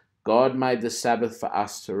us. God made the Sabbath for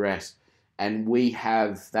us to rest. And we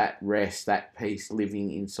have that rest, that peace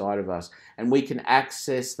living inside of us. And we can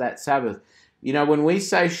access that Sabbath. You know, when we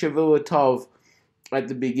say Shavua Tov at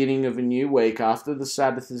the beginning of a new week, after the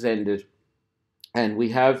Sabbath has ended, and we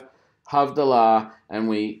have Havdalah, and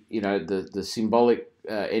we, the symbolic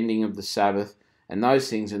ending of the Sabbath, and those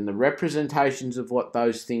things, and the representations of what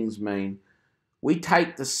those things mean, we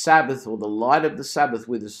take the Sabbath, or the light of the Sabbath,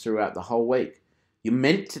 with us throughout the whole week. You're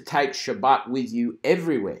meant to take Shabbat with you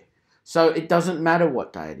everywhere. So it doesn't matter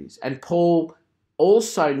what day it is. And Paul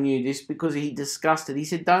also knew this because he discussed it. He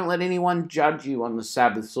said, don't let anyone judge you on the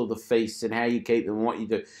Sabbaths or the feasts and how you keep them and what you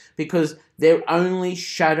do, because they're only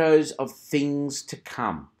shadows of things to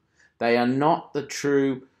come. They are not the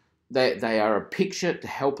true, they are a picture to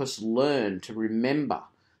help us learn to remember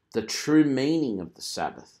the true meaning of the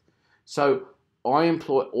Sabbath. So I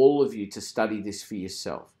implore all of you to study this for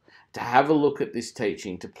yourself, to have a look at this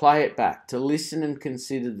teaching, to play it back, to listen and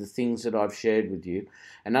consider the things that I've shared with you,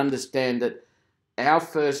 and understand that our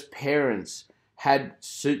first parents had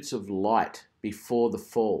suits of light before the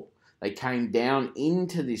fall. They came down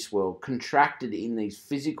into this world, contracted in these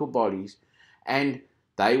physical bodies, and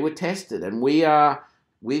they were tested. And we are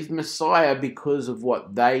with Messiah because of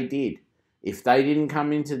what they did. If they didn't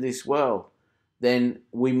come into this world, then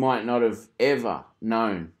we might not have ever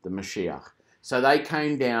known the Mashiach. So they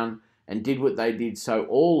came down and did what they did so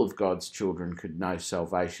all of God's children could know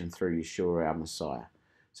salvation through Yeshua, our Messiah.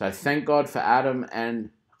 So thank God for Adam and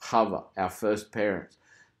Chava, our first parents,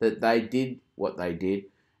 that they did what they did.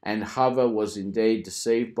 And Chava was indeed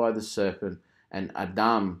deceived by the serpent, and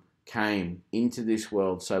Adam came into this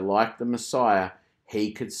world. So like the Messiah,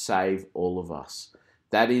 he could save all of us.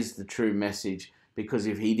 That is the true message. Because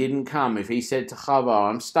if he didn't come, if he said to Chava,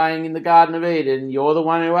 I'm staying in the Garden of Eden, you're the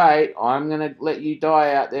one who ate, I'm going to let you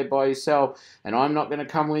die out there by yourself, and I'm not going to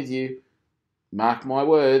come with you, mark my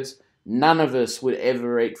words, none of us would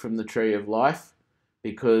ever eat from the tree of life,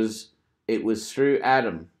 because it was through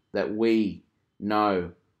Adam that we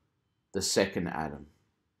know the second Adam.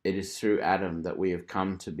 It is through Adam that we have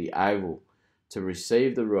come to be able to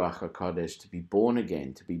receive the Ruach HaKodesh, to be born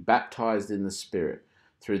again, to be baptized in the Spirit,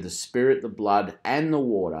 through the Spirit, the blood, and the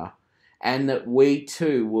water, and that we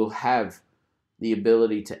too will have the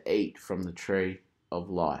ability to eat from the tree of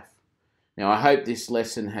life. Now, I hope this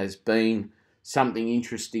lesson has been something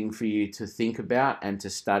interesting for you to think about and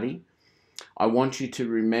to study. I want you to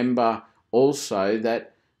remember also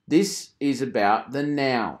that this is about the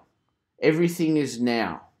now. Everything is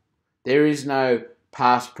now. There is no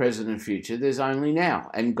past, present, and future. There's only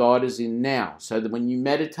now, and God is in now. So that when you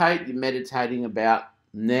meditate, you're meditating about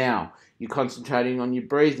now. You're concentrating on your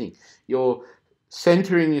breathing. You're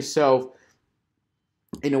centering yourself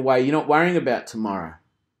in a way you're not worrying about tomorrow,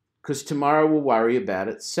 because tomorrow will worry about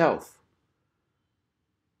itself.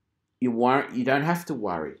 You don't have to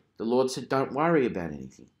worry. The Lord said, don't worry about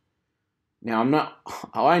anything. Now,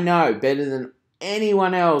 I know better than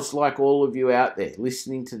anyone else, like all of you out there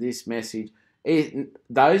listening to this message,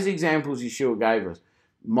 those examples Yeshua gave us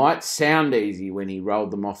might sound easy when he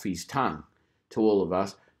rolled them off his tongue to all of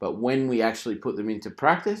us, but when we actually put them into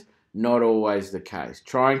practice, not always the case.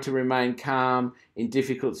 Trying to remain calm in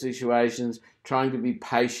difficult situations, trying to be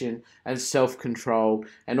patient and self-controlled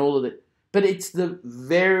and all of that. But it's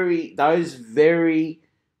those very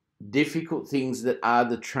difficult things that are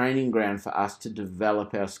the training ground for us to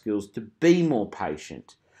develop our skills, to be more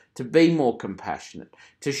patient, to be more compassionate,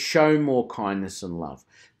 to show more kindness and love.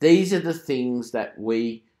 These are the things that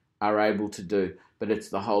we are able to do, but it's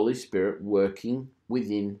the Holy Spirit working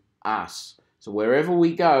within us. So wherever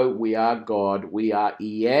we go, we are God. We are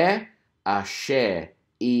Yeh Asher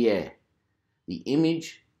ear, the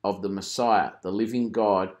image of the Messiah, the living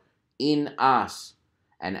God, in us.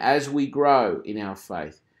 And as we grow in our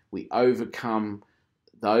faith, we overcome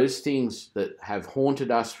those things that have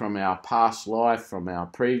haunted us from our past life, from our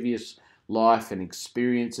previous life and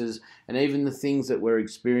experiences, and even the things that we're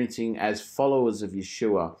experiencing as followers of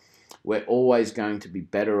Yeshua. We're always going to be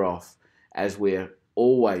better off as we're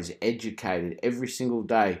always educated every single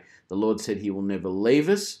day. The Lord said he will never leave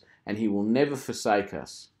us and he will never forsake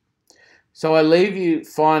us. So I leave you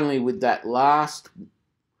finally with that lastly,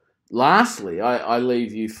 I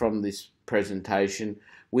leave you from this presentation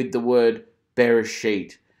with the word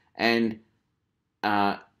Bereshit, and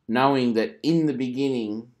knowing that in the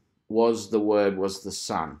beginning was the Word, was the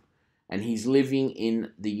Son, and he's living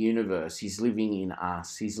in the universe, he's living in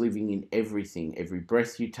us, he's living in everything, every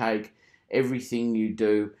breath you take, everything you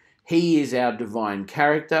do. He is our divine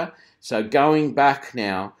character. So going back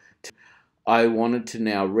now, I wanted to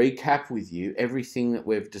now recap with you everything that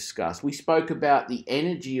we've discussed. We spoke about the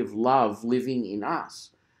energy of love living in us.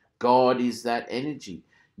 God is that energy.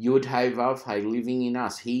 YHWH living in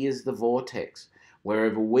us. He is the vortex.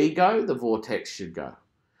 Wherever we go, the vortex should go.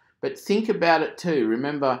 But think about it too.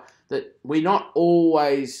 Remember that we're not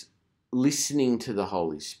always listening to the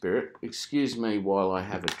Holy Spirit. Excuse me while I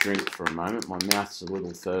have a drink for a moment. My mouth's a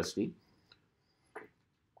little thirsty.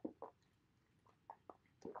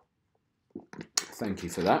 Thank you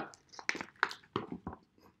for that.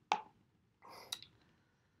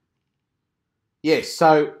 Yes,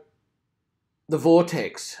 so the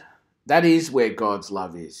vortex, that is where God's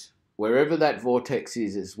love is. Wherever that vortex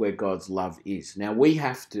is where God's love is. Now we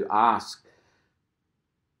have to ask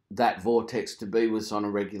that vortex to be with us on a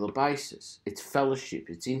regular basis. It's fellowship,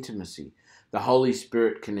 it's intimacy. The Holy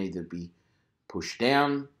Spirit can either be pushed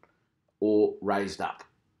down or raised up,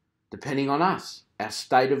 depending on us, our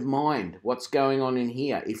state of mind, what's going on in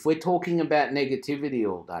here. If we're talking about negativity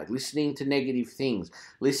all day, listening to negative things,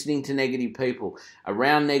 listening to negative people,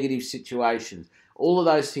 around negative situations, all of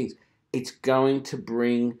those things, it's going to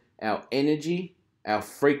bring our energy, our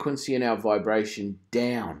frequency, and our vibration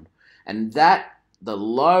down. And that, the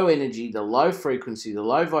low energy, the low frequency, the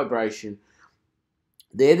low vibration,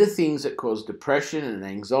 they're the things that cause depression and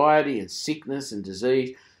anxiety and sickness and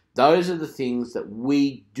disease. Those are the things that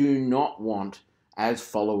we do not want as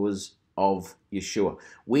followers of Yeshua.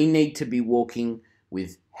 We need to be walking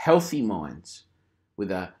with healthy minds,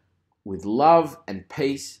 with love and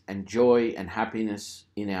peace and joy and happiness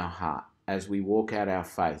in our heart as we walk out our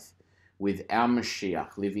faith, with our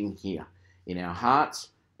Mashiach living here in our hearts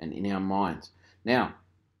and in our minds. Now,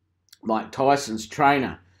 Mike Tyson's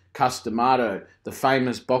trainer, Customato, the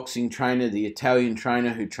famous boxing trainer, the Italian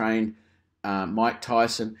trainer who trained Mike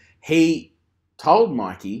Tyson, he told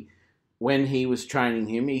Mikey when he was training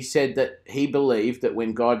him, he said that he believed that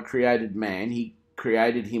when God created man, he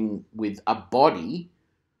created him with a body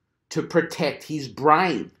to protect his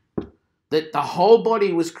brain. That the whole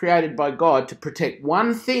body was created by God to protect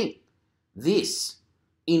one thing, this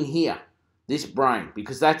in here, this brain,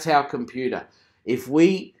 because that's our computer. If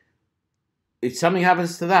something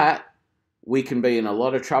happens to that, we can be in a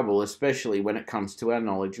lot of trouble, especially when it comes to our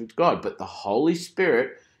knowledge of God. But the Holy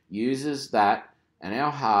Spirit uses that and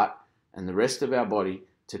our heart and the rest of our body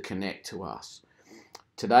to connect to us.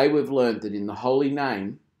 Today we've learned that in the holy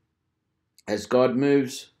name, as God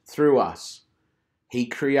moves through us, he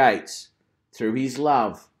creates, through his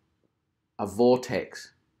love, a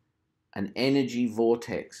vortex, an energy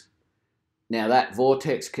vortex. Now that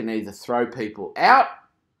vortex can either throw people out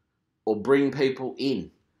or bring people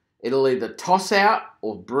in. It'll either toss out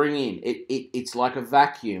or bring in. It's like a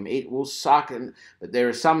vacuum. It will suck, but there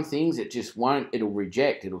are some things it just won't. It'll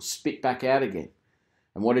reject. It'll spit back out again.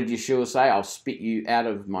 And what did Yeshua say? I'll spit you out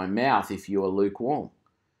of my mouth if you are lukewarm.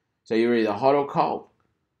 So you're either hot or cold.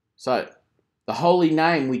 So the holy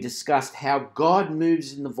name, we discussed how God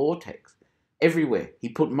moves in the vortex everywhere. He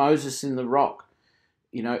put Moses in the rock.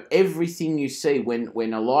 You know, everything you see, when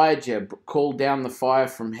Elijah called down the fire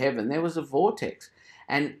from heaven, there was a vortex.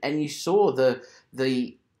 And you saw the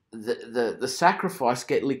sacrifice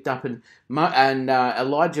get licked up, and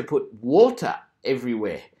Elijah put water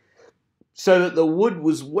everywhere so that the wood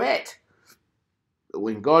was wet. But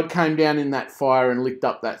when God came down in that fire and licked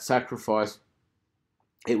up that sacrifice,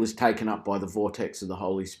 it was taken up by the vortex of the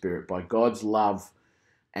Holy Spirit, by God's love,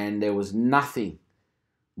 and there was nothing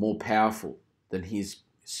more powerful than his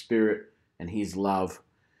Spirit and his love.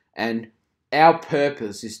 And our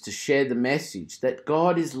purpose is to share the message that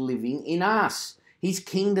God is living in us. His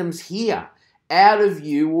kingdom's here. Out of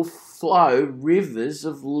you will flow rivers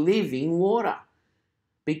of living water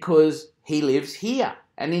because he lives here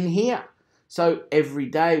and in here. So every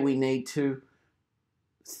day we need to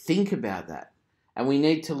think about that. And we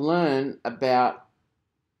need to learn about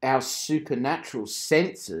our supernatural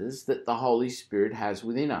senses that the Holy Spirit has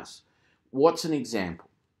within us. What's an example?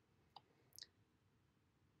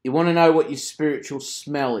 You want to know what your spiritual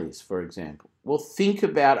smell is, for example. Well, think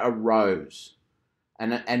about a rose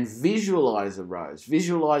and visualize a rose.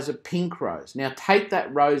 Visualize a pink rose. Now take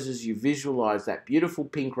that rose as you visualize that beautiful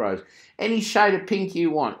pink rose. Any shade of pink you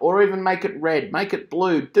want, or even make it red, make it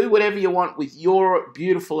blue. Do whatever you want with your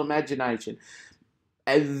beautiful imagination.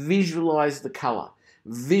 And visualize the color.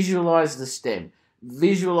 Visualize the stem.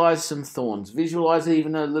 Visualize some thorns. Visualize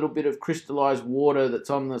even a little bit of crystallized water that's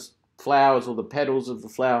on the flowers or the petals of the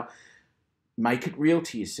flower. Make it real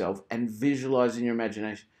to yourself and visualize in your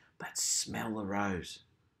imagination. But smell the rose.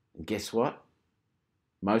 And guess what?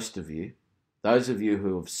 Most of you, those of you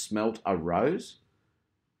who have smelt a rose,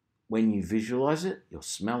 when you visualize it, you'll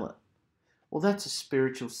smell it. Well, that's a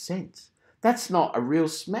spiritual sense. That's not a real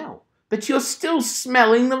smell. But you're still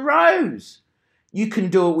smelling the rose. You can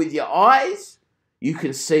do it with your eyes. You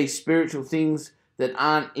can see spiritual things that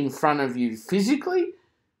aren't in front of you physically.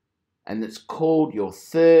 And it's called your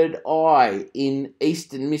third eye in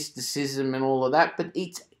Eastern mysticism and all of that. But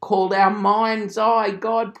it's called our mind's eye.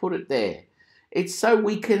 God put it there. It's so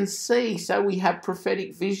we can see, so we have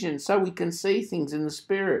prophetic vision, so we can see things in the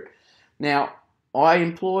Spirit. Now, I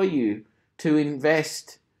implore you to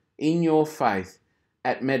invest in your faith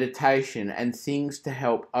at meditation and things to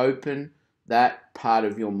help open that part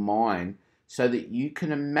of your mind so that you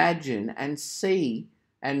can imagine and see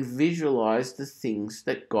and visualize the things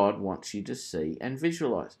that God wants you to see and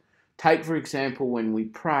visualize. Take, for example, when we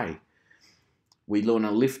pray. We want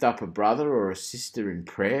to lift up a brother or a sister in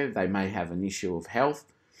prayer. They may have an issue of health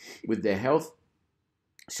with their health.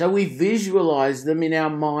 So we visualize them in our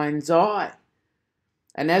mind's eye.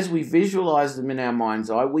 And as we visualize them in our mind's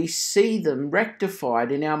eye, we see them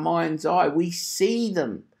rectified in our mind's eye. We see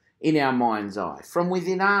them in our mind's eye from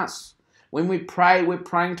within us. When we pray, we're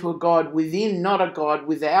praying to a God within, not a God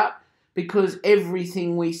without, because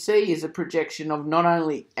everything we see is a projection of not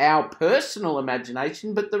only our personal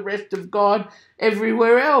imagination, but the rest of God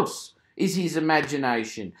everywhere else is his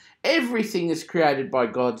imagination. Everything is created by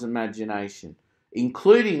God's imagination,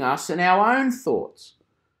 including us and our own thoughts.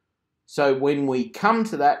 So when we come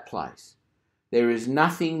to that place, there is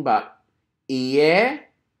nothing but Yeh,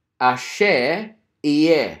 Asher,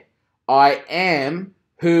 Yeh. I am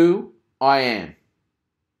who I am.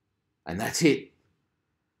 And that's it.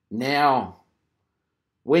 Now,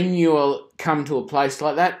 when you come to a place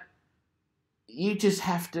like that, you just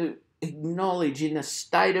have to acknowledge in a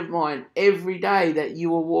state of mind every day that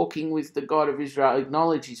you are walking with the God of Israel.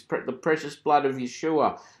 Acknowledge the precious blood of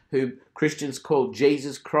Yeshua, who Christians call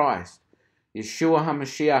Jesus Christ. Yeshua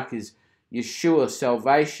HaMashiach is Yeshua,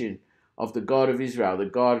 salvation of the God of Israel, the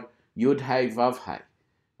God YHWH,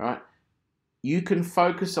 right? You can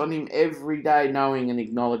focus on him every day knowing and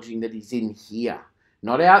acknowledging that he's in here,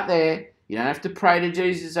 not out there. You don't have to pray to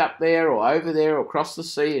Jesus up there or over there or across the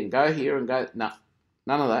sea and go here and go. No,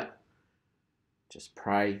 none of that. Just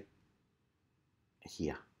pray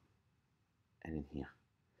here and in here.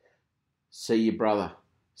 See your brother,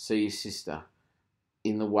 see your sister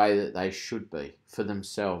in the way that they should be for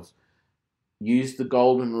themselves. Use the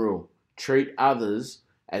golden rule. Treat others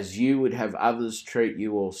as you would have others treat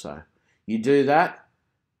you also. You do that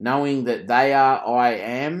knowing that they are I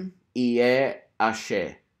am, Yeh,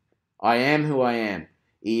 Asher. I am who I am.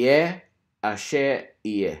 Yeh, Asher,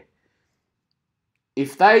 Yeh.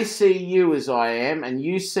 If they see you as I am, and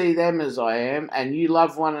you see them as I am, and you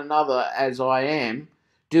love one another as I am,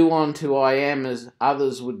 do unto I am as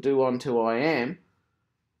others would do unto I am,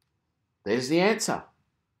 there's the answer.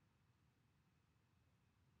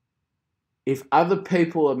 If other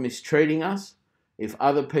people are mistreating us, if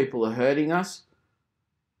other people are hurting us,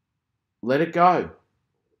 let it go.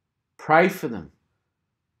 Pray for them.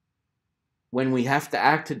 When we have to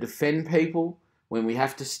act to defend people, when we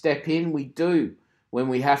have to step in, we do. When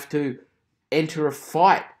we have to enter a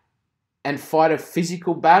fight and fight a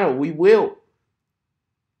physical battle, we will.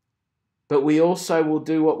 But we also will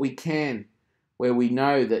do what we can where we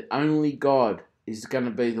know that only God is going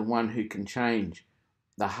to be the one who can change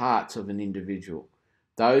the hearts of an individual.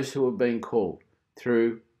 Those who have been called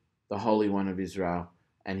through the Holy One of Israel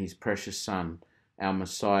and his precious Son, our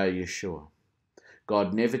Messiah Yeshua.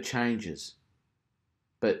 God never changes.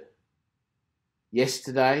 But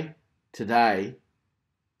yesterday, today,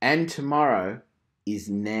 and tomorrow is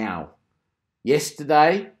now.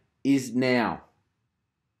 Yesterday is now.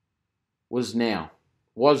 Was now.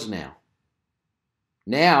 Was now.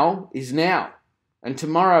 Now is now. And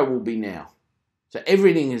tomorrow will be now. So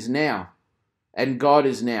everything is now, and God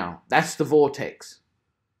is now. That's the vortex.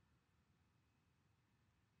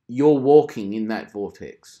 You're walking in that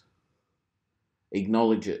vortex.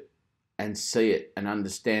 Acknowledge it and see it and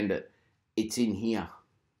understand it. It's in here.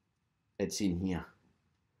 It's in here.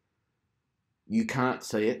 You can't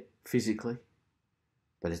see it physically,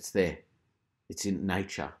 but it's there. It's in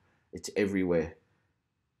nature. It's everywhere.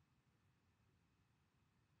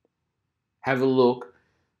 Have a look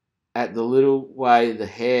at the little way the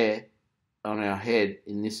hair on our head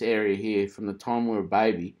in this area here from the time we're a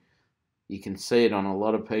baby. You can see it on a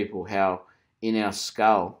lot of people, how in our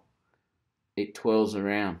skull it twirls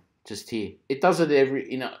around just here. It does it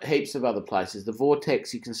in heaps of other places. The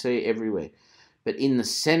vortex, you can see it everywhere. But in the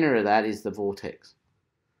center of that is the vortex.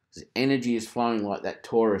 The energy is flowing like that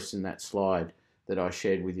torus in that slide that I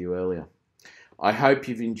shared with you earlier. I hope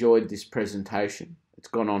you've enjoyed this presentation. It's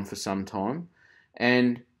gone on for some time.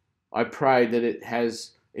 And I pray that it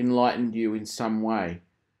has enlightened you in some way,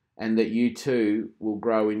 and that you too will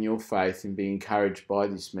grow in your faith and be encouraged by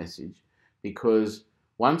this message, because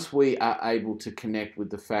once we are able to connect with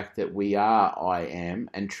the fact that we are I am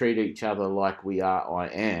and treat each other like we are I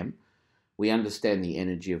am, we understand the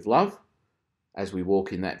energy of love. As we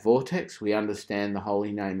walk in that vortex, we understand the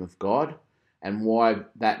holy name of God and why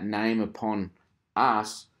that name upon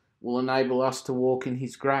us will enable us to walk in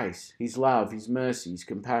His grace, His love, His mercy, His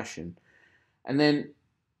compassion. And then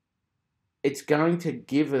it's going to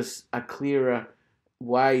give us a clearer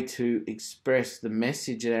way to express the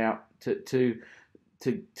message out, to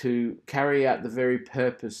carry out the very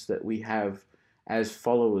purpose that we have as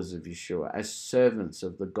followers of Yeshua, as servants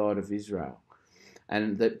of the God of Israel,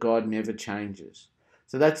 and that God never changes.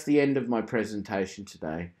 So that's the end of my presentation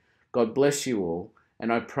today. God bless you all,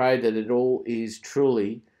 and I pray that it all is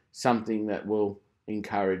truly something that will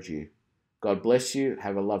encourage you. God bless you.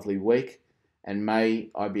 Have a lovely week, and may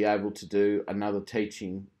I be able to do another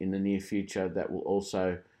teaching in the near future that will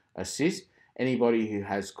also assist. Anybody who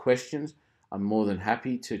has questions, I'm more than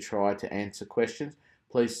happy to try to answer questions.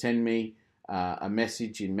 Please send me a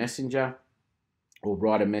message in Messenger, or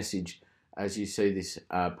write a message as you see this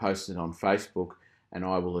posted on Facebook, and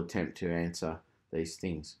I will attempt to answer these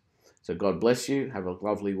things. So God bless you. Have a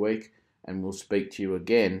lovely week, and we'll speak to you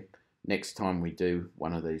again next time we do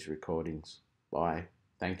one of these recordings. Bye.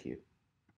 Thank you.